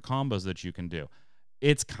different combos that you can do.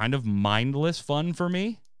 It's kind of mindless fun for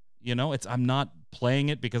me. I'm not playing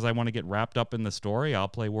it because I want to get wrapped up in the story. I'll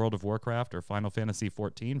play World of Warcraft or Final Fantasy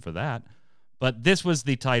XIV for that. But this was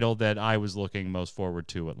the title that I was looking most forward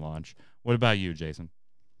to at launch. What about you, Jason?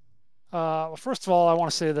 Well, first of all, I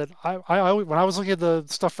want to say that I when I was looking at the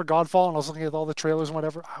stuff for Godfall and I was looking at all the trailers and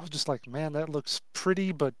whatever, I was just like, man, that looks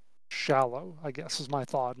pretty but shallow, I guess is my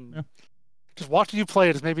thought. And just watching you play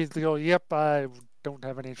it is maybe to go, yep, I don't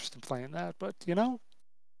have any interest in playing that. But,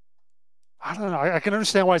 I don't know. I can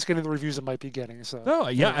understand why it's getting the reviews it might be getting. So. Oh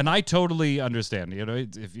yeah, and I totally understand.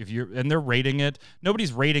 If you're and they're rating it,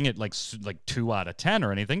 nobody's rating it like 2 out of 10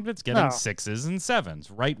 or anything, but it's getting 6s and 7s,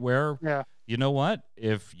 right where. Yeah. You know what?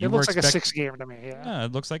 If you it looks like a 6 game to me. Yeah,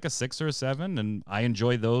 it looks like a 6 or a 7, and I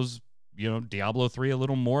enjoy those. Diablo 3 a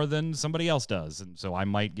little more than somebody else does, and so I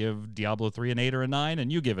might give Diablo 3 an 8 or a 9,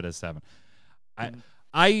 and you give it a 7.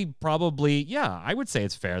 I probably, I would say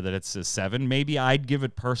it's fair that it's a 7. Maybe I'd give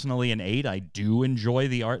it personally an 8. I do enjoy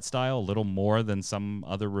the art style a little more than some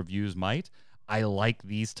other reviews might. I like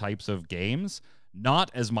these types of games,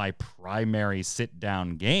 not as my primary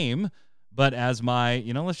sit-down game, but as my,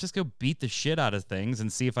 let's just go beat the shit out of things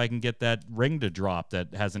and see if I can get that ring to drop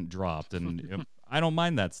that hasn't dropped. And I don't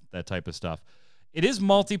mind that type of stuff. It is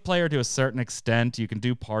multiplayer to a certain extent. You can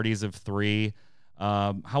do parties of 3.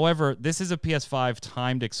 However, this is a PS5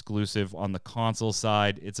 timed exclusive on the console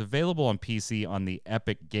side. It's available on PC on the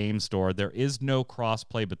Epic Game Store. There is no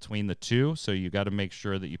crossplay between the two, so you got to make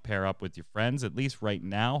sure that you pair up with your friends, at least right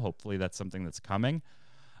now. Hopefully that's something that's coming.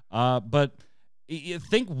 But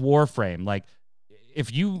think Warframe. Like,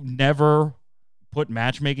 if you never put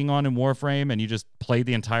matchmaking on in Warframe and you just play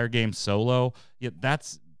the entire game solo,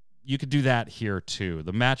 you could do that here too.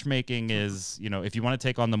 The matchmaking is, if you want to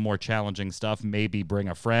take on the more challenging stuff, maybe bring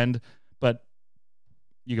a friend, but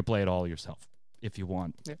you could play it all yourself if you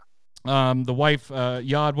want. Yeah. The wife,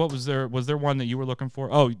 Yod, what was there? Was there one that you were looking for?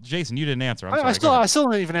 Oh, Jason, you didn't answer. I still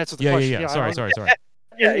didn't even answer the question. Yeah. Sorry.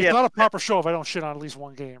 It's not a proper show if I don't shit on at least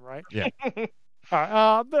one game, right? Yeah.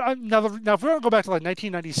 But now, if we're gonna go back to like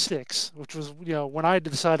 1996, which was when I had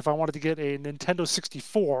to decide if I wanted to get a Nintendo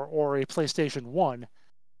 64 or a PlayStation 1.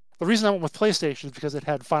 The reason I went with PlayStation is because it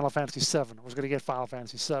had Final Fantasy 7. I was going to get Final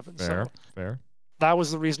Fantasy 7. Fair, So fair. that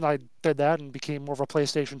was the reason I did that and became more of a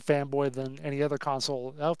PlayStation fanboy than any other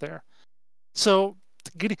console out there. So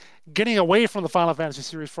getting away from the Final Fantasy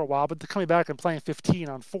series for a while, but coming back and playing 15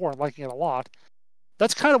 on 4 and liking it a lot,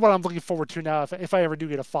 that's kind of what I'm looking forward to now. If I ever do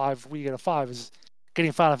get a 5, we get a 5, is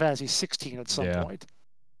getting Final Fantasy 16 at some point.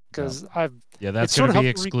 Because that's going to be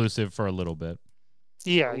exclusive for a little bit.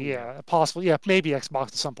 Yeah, possibly. Yeah, maybe Xbox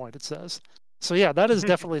at some point, it says. So yeah, that is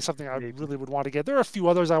definitely something I really would want to get. There are a few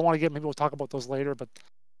others I want to get. Maybe we'll talk about those later, but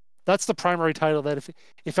that's the primary title that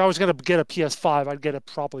if I was going to get a PS5, I'd get it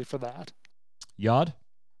probably for that. Yod?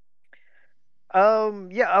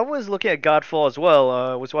 Yeah, I was looking at Godfall as well.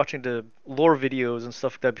 I was watching the lore videos and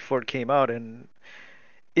stuff like that before it came out, and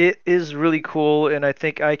it is really cool, and I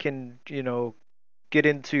think I can, get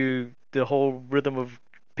into the whole rhythm of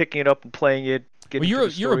picking it up and playing it. Well,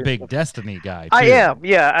 you're a big Destiny guy, too. I am,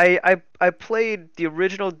 yeah. I played the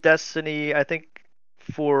original Destiny, I think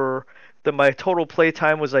for my total play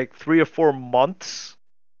time was like 3 or 4 months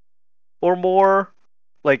or more.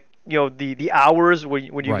 Like, the hours when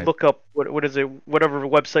you look up what is it, whatever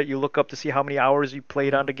website you look up to see how many hours you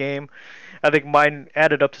played on the game. I think mine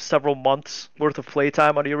added up to several months worth of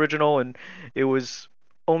playtime on the original, and it was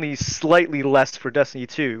only slightly less for Destiny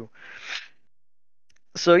 2.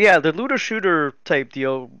 So yeah, the looter shooter type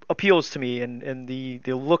deal appeals to me, and the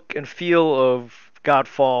look and feel of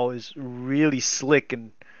Godfall is really slick,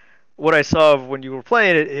 and what I saw of when you were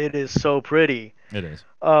playing it, it is so pretty. It is.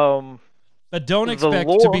 But don't expect,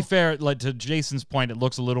 to be fair, like to Jason's point, it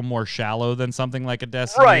looks a little more shallow than something like a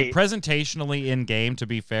Destiny. Right. Presentationally in game, to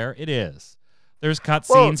be fair, it is. There's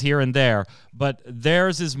cutscenes here and there, but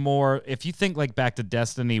theirs is more. If you think like back to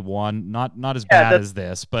Destiny 1, not as bad as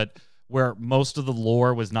this, but where most of the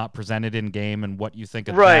lore was not presented in game, and what you think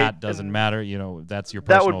of that doesn't matter. That's your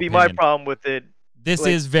personal That would be opinion. my problem with it. This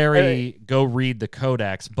is very go read the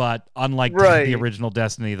codex, but unlike the original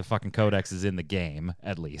Destiny, the fucking codex is in the game,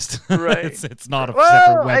 at least. Right. it's not a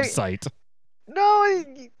separate website.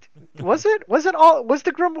 Was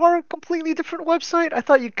the Grimoire a completely different website? I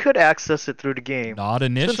thought you could access it through the game. Not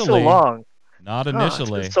initially. It's been so long. Not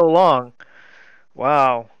initially. It's been so long.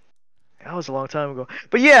 Wow. That was a long time ago.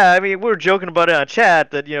 But yeah, I mean, we were joking about it on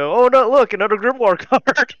chat that, oh, no, look, another Grimoire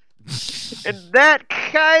card. And that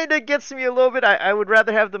kind of gets me a little bit. I would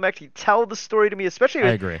rather have them actually tell the story to me,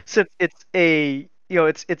 especially since it's a,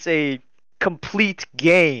 it's a complete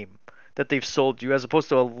game that they've sold you, as opposed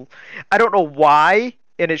to I don't know why,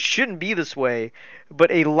 and it shouldn't be this way,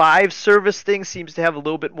 but a live service thing seems to have a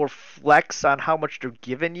little bit more flex on how much they're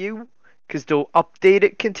giving you, because they'll update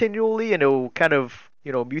it continually and it'll kind of,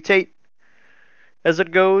 mutate as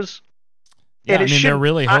it goes. Yeah, and they're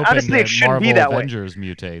really hoping honestly, that Marvel Avengers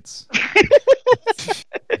mutates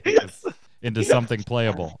into something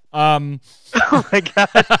playable. Oh my god!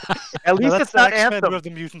 At least it's not Anthem. With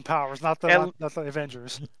the mutant powers, not the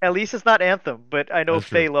Avengers. At least it's not Anthem, but I know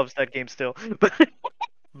Faye loves that game still.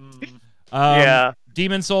 Yeah.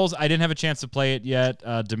 Demon Souls, I didn't have a chance to play it yet.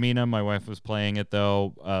 Damina, my wife, was playing it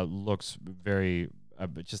though. Looks very.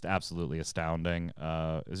 Just absolutely astounding.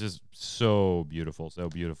 It's just so beautiful, so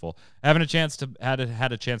beautiful. I haven't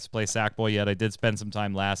had a chance to play Sackboy yet. I did spend some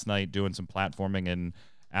time last night doing some platforming in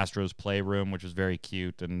Astro's Playroom, which was very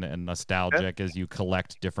cute and nostalgic as you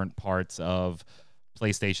collect different parts of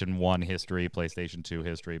PlayStation 1 history, PlayStation 2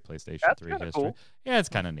 history, PlayStation 3 history. Cool. Yeah, it's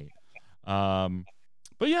kind of neat.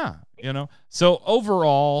 But yeah, So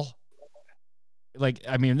overall,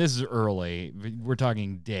 this is early. We're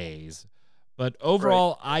talking days. But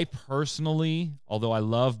overall, I personally, although I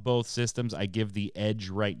love both systems, I give the edge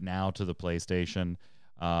right now to the PlayStation.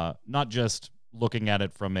 Not just looking at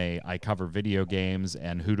it from I cover video games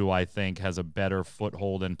and who do I think has a better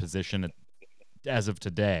foothold and position as of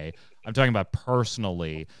today. I'm talking about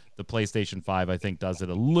personally, the PlayStation 5, I think, does it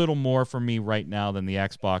a little more for me right now than the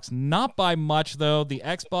Xbox. Not by much, though. The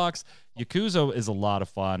Xbox, Yakuza is a lot of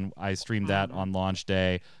fun. I streamed that on launch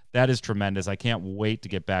day. That is tremendous. I can't wait to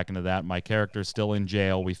get back into that. My character's still in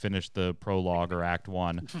jail. We finished the prologue or Act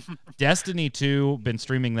 1. Destiny 2, been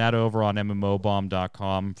streaming that over on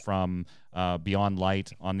mmobomb.com from Beyond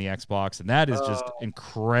Light on the Xbox, and that is just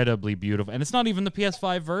incredibly beautiful. And it's not even the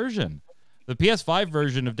PS5 version. The PS5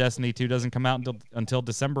 version of Destiny 2 doesn't come out until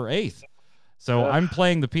December 8th. So I'm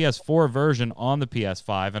playing the PS4 version on the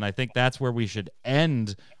PS5, and I think that's where we should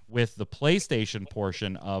end with the PlayStation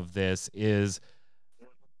portion of this is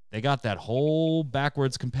they got that whole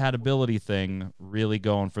backwards compatibility thing really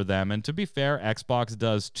going for them. And to be fair, Xbox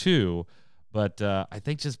does too. But I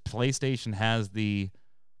think just PlayStation has the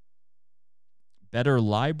better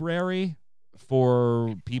library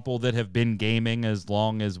for people that have been gaming as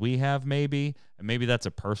long as we have, maybe. And maybe that's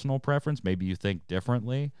a personal preference. Maybe you think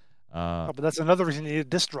differently. But that's another reason you need a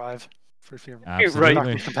disk drive for your Absolutely.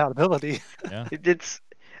 backwards compatibility. Yeah.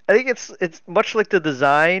 I think it's much like the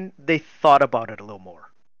design. They thought about it a little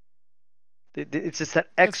more. It's just that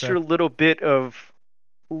extra little bit of,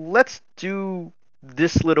 let's do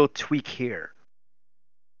this little tweak here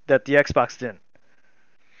that the Xbox didn't.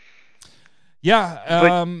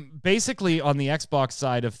 Yeah, basically on the Xbox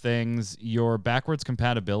side of things, your backwards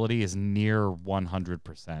compatibility is near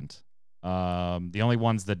 100%. The only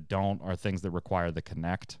ones that don't are things that require the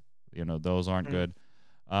Kinect. Those aren't good.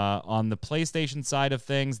 On the PlayStation side of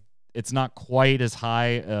things, it's not quite as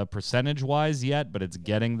high percentage-wise yet, but it's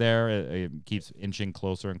getting there. It keeps inching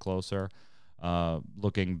closer and closer,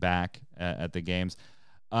 looking back at the games.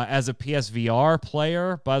 As a PSVR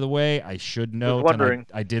player, by the way, I should note, and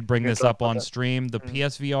I did bring this up on stream, the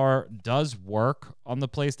PSVR does work on the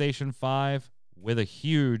PlayStation 5 with a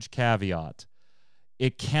huge caveat.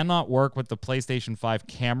 It cannot work with the PlayStation 5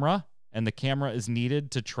 camera, and the camera is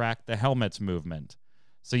needed to track the helmet's movement.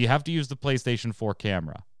 So you have to use the PlayStation 4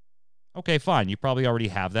 camera. Okay, fine. You probably already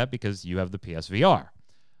have that because you have the PSVR.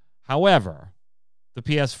 However, the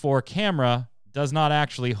PS4 camera does not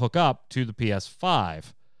actually hook up to the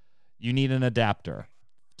PS5. You need an adapter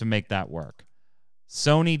to make that work.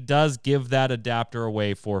 Sony does give that adapter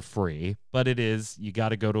away for free, but you got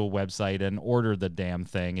to go to a website and order the damn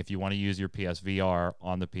thing if you want to use your PSVR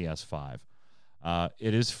on the PS5.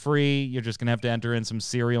 It is free. You're just going to have to enter in some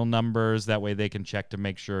serial numbers. That way they can check to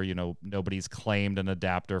make sure, nobody's claimed an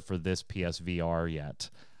adapter for this PSVR yet.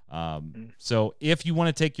 So if you want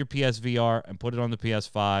to take your PSVR and put it on the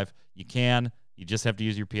PS5, you can. You just have to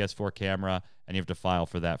use your PS4 camera, and you have to file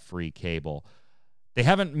for that free cable. They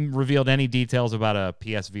haven't revealed any details about a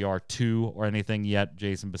PSVR 2 or anything yet,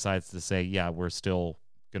 Jason, besides to say, yeah, we're still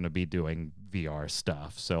going to be doing VR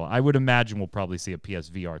stuff. So I would imagine we'll probably see a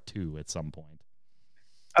PSVR 2 at some point.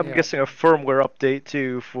 I'm guessing a firmware update,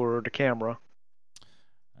 too, for the camera.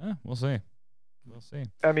 We'll see. We'll see.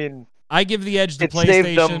 I mean, I give the edge to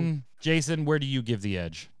PlayStation. Jason, where do you give the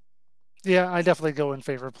edge? Yeah, I definitely go in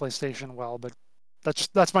favor of PlayStation, but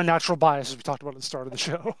that's my natural bias, as we talked about at the start of the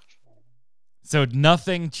show. So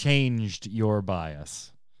nothing changed your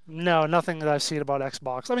bias? No, nothing that I've seen about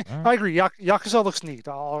Xbox. I mean, right. I agree. Yakuza looks neat.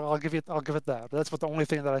 I'll give it that. But that's the only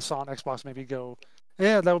thing that I saw on Xbox maybe go,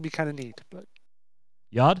 yeah, that would be kind of neat. But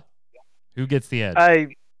Yod, who gets the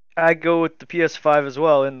edge? I go with the PS5 as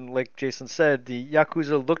well, and like Jason said, the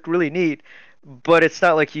Yakuza looked really neat, but it's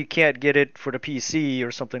not like you can't get it for the PC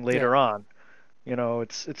or something later on.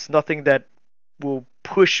 It's nothing that will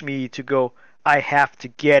push me to go, I have to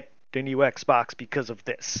get the new Xbox because of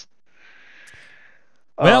this.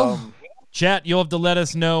 Well, chat, you'll have to let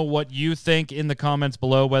us know what you think in the comments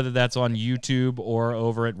below, whether that's on YouTube or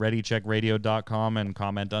over at ReadyCheckRadio.com, and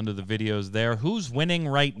comment under the videos there. Who's winning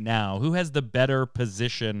right now? Who has the better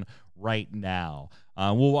position right now?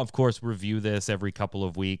 We'll, of course, review this every couple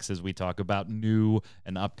of weeks as we talk about new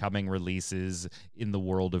and upcoming releases in the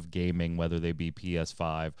world of gaming, whether they be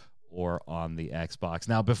PS5 or on the Xbox.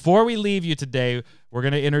 Now, before we leave you today, we're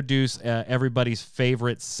going to introduce everybody's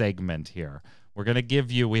favorite segment here. We're going to give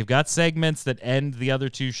you, we've got segments that end the other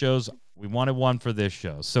two shows. We wanted one for this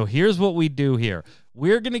show. So here's what we do here.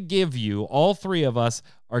 We're going to give you, all three of us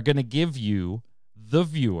are going to give you, the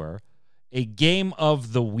viewer, a game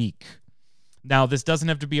of the week. Now, this doesn't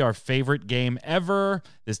have to be our favorite game ever.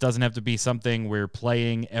 This doesn't have to be something we're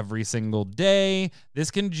playing every single day. This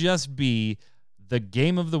can just be the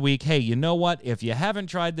game of the week. Hey, you know what? If you haven't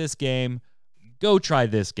tried this game, go try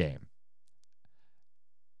this game.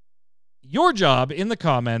 Your job in the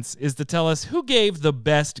comments is to tell us who gave the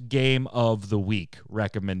best game of the week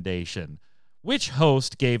recommendation. Which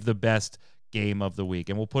host gave the best game of the week?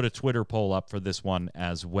 And we'll put a Twitter poll up for this one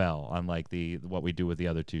as well, unlike what we do with the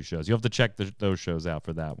other two shows. You'll have to check those shows out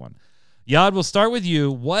for that one. Yad, we'll start with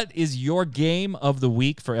you. What is your game of the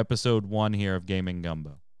week for episode 1 here of Gaming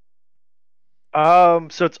Gumbo? So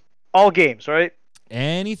it's all games, right?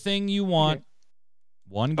 Anything you want.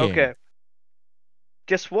 One game. Okay.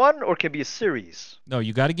 Just one, or can be a series? No,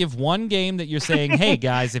 you got to give one game that you're saying, hey,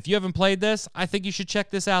 guys, if you haven't played this, I think you should check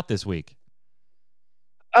this out this week.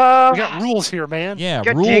 We got rules here, man. Yeah,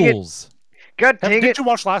 God rules. God dang it. Did you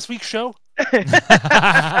watch last week's show?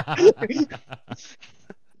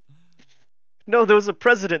 No, there was a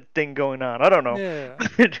president thing going on. I don't know. Yeah.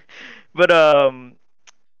 But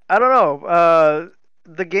I don't know.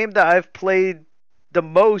 The game that I've played the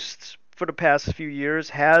most for the past few years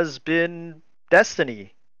has been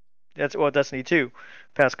Destiny. Destiny 2,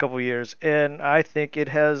 past couple years, and I think it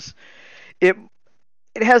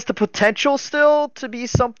it has the potential still to be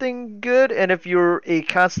something good. And if you're a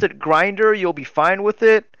constant grinder, you'll be fine with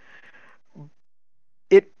it.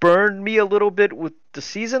 It burned me a little bit with the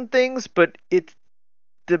season things, but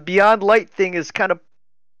the Beyond Light thing is kind of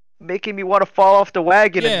making me want to fall off the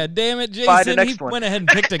wagon Yeah, and damn it, buy the Jason. He next one. went ahead and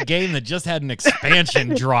picked a game that just had an expansion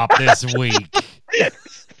drop this week.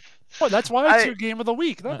 Well, that's why it's I- your game of the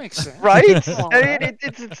week. That makes sense. Right? Nothing wrong with I mean,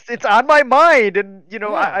 that. it's on my mind, and Yeah.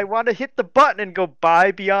 I want to hit the button and go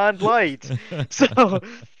buy Beyond Light. So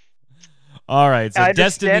All right, so I understand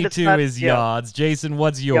Destiny it's 2 not- is yeah. Yods. Jason,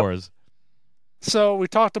 what's yours? So we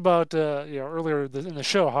talked about earlier in the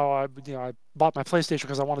show how I bought my PlayStation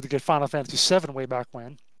because I wanted to get Final Fantasy VII way back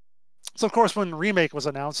when. So of course, when the remake was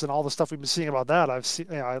announced and all the stuff we've been seeing about that,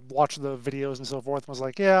 I watched the videos and so forth and was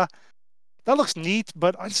like, yeah, that looks neat,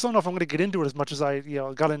 but I just don't know if I'm going to get into it as much as I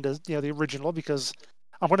got into the original, because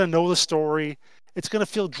I'm going to know the story. It's going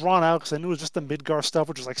to feel drawn out because I knew it was just the Midgar stuff,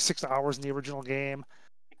 which was like 6 hours in the original game.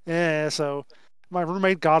 Yeah, so my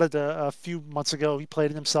roommate got it a few months ago. He played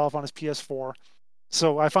it himself on his PS4.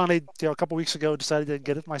 So I finally, a couple weeks ago, decided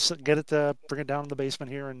to bring it down in the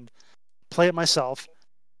basement here and play it myself.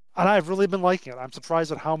 And I've really been liking it. I'm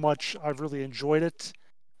surprised at how much I've really enjoyed it.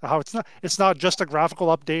 How it's not just a graphical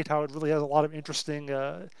update. How it really has a lot of interesting,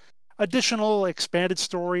 additional expanded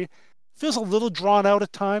story. Feels a little drawn out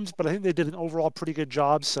at times, but I think they did an overall pretty good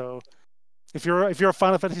job. So if you're a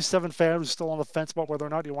Final Fantasy VII fan who's still on the fence about whether or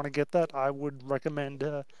not you want to get that, I would recommend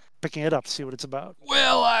picking it up, see what it's about.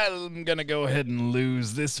 Well, I'm going to go ahead and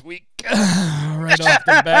lose this week. Right off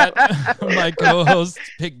the bat, my co-host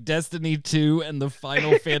picked Destiny 2 and the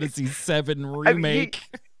Final Fantasy VII remake.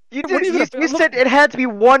 You What are you gonna- said it had to be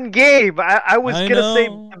one game. I was I gonna say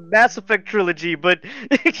know. the Mass Effect trilogy, but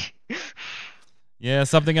Yeah,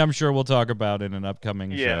 something I'm sure we'll talk about in an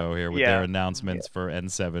upcoming Yeah, show here with yeah, their announcements for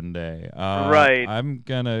N7 Day. Right. I'm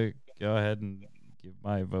going to go ahead and give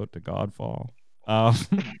my vote to Godfall.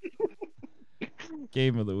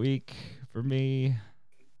 Game of the week for me.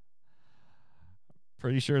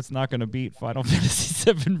 Pretty sure it's not going to beat Final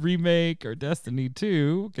Fantasy VII Remake or Destiny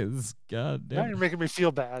 2, because Now goddamn. you're making me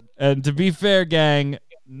feel bad. And to be fair, gang,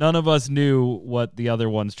 none of us knew what the other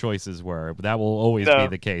one's choices were. But that will always be No.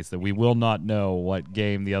 the case, that we will not know what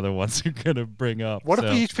game the other ones are going to bring up. What so.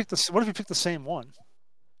 if we each pick what if we pick the same one?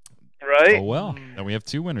 right. Oh, well. Mm. And we have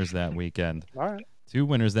 2 winners that weekend. All right. 2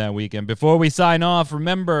 winners that weekend. Before we sign off,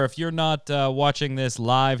 remember, if you're not watching this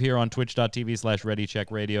live here on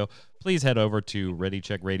twitch.tv/ReadyCheckRadio, please head over to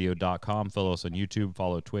ReadyCheckRadio.com. Follow us on YouTube,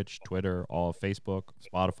 follow Twitch, Twitter, all Facebook,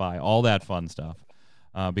 Spotify, all that fun stuff.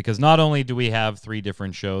 Because not only do we have 3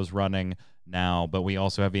 different shows running now, but we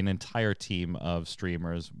also have an entire team of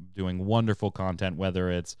streamers doing wonderful content, whether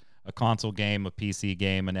it's a console game, a PC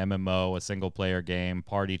game, an MMO, a single-player game,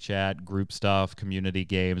 party chat, group stuff, community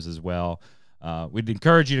games as well. We'd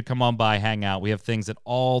encourage you to come on by, hang out. We have things at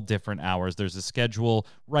all different hours. There's a schedule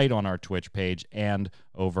right on our Twitch page and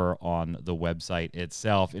over on the website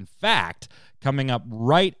itself. In fact, coming up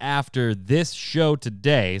right after this show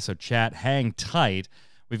today, so chat, hang tight,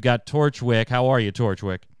 we've got Torchwick. How are you,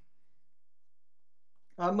 Torchwick?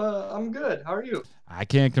 I'm good. How are you? I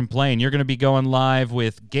can't complain. You're going to be going live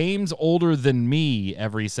with Games Older Than Me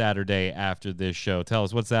every Saturday after this show. Tell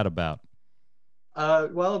us, what's that about?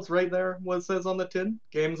 Well, it's right there what it says on the tin.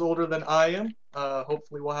 Games older than I am.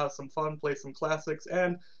 Hopefully we'll have some fun, play some classics,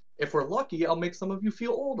 and if we're lucky, I'll make some of you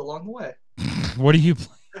feel old along the way. What are you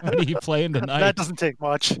playing tonight? That doesn't take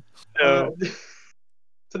much.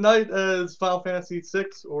 Tonight is Final Fantasy VI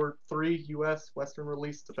or 3 US Western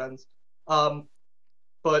release, depends.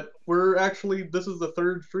 But this is the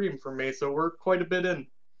 3rd stream for me, so we're quite a bit in.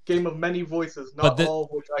 Game of many voices, not all of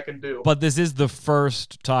which I can do. But this is the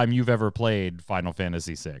first time you've ever played Final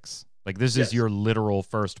Fantasy VI. Like, this is your literal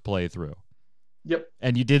first playthrough. Yep,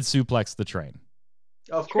 And you did suplex the train.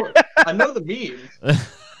 of course. I know the memes.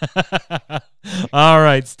 All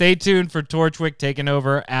right, stay tuned for Torchwick taking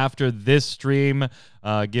over after this stream,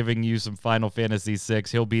 giving you some Final Fantasy VI.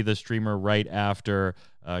 He'll be the streamer right after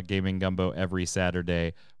Gaming Gumbo every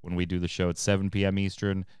Saturday when we do the show at 7 p.m.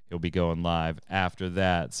 Eastern. He'll be going live after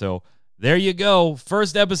that. So there you go.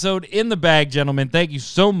 First episode in the bag, gentlemen. Thank you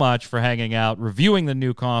so much for hanging out, reviewing the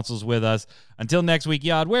new consoles with us. Until next week,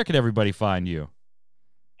 Yod, where can everybody find you?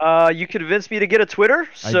 You convinced me to get a Twitter,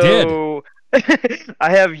 I so I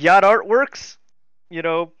have Yacht Artworks.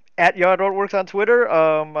 At Yacht Artworks on Twitter.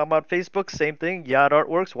 I'm on Facebook, same thing. Yacht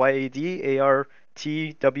Artworks, YADARTWORKS.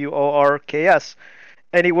 TWORKS.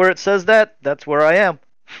 Anywhere it says that, that's where I am.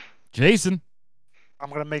 Jason. I'm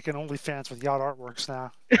gonna make an OnlyFans with yacht artworks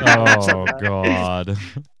now. Oh God.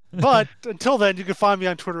 But until then, you can find me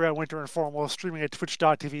on Twitter at Winter Informal, streaming at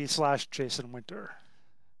twitch.tv/JasonWinter.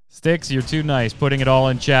 Sticks, you're too nice putting it all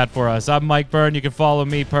in chat for us. I'm Mike Byrne. You can follow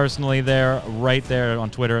me personally right there on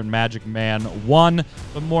Twitter at MagicMan1.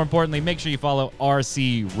 But more importantly, make sure you follow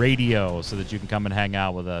RC Radio so that you can come and hang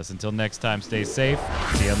out with us. Until next time, stay safe.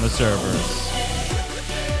 See you on the servers.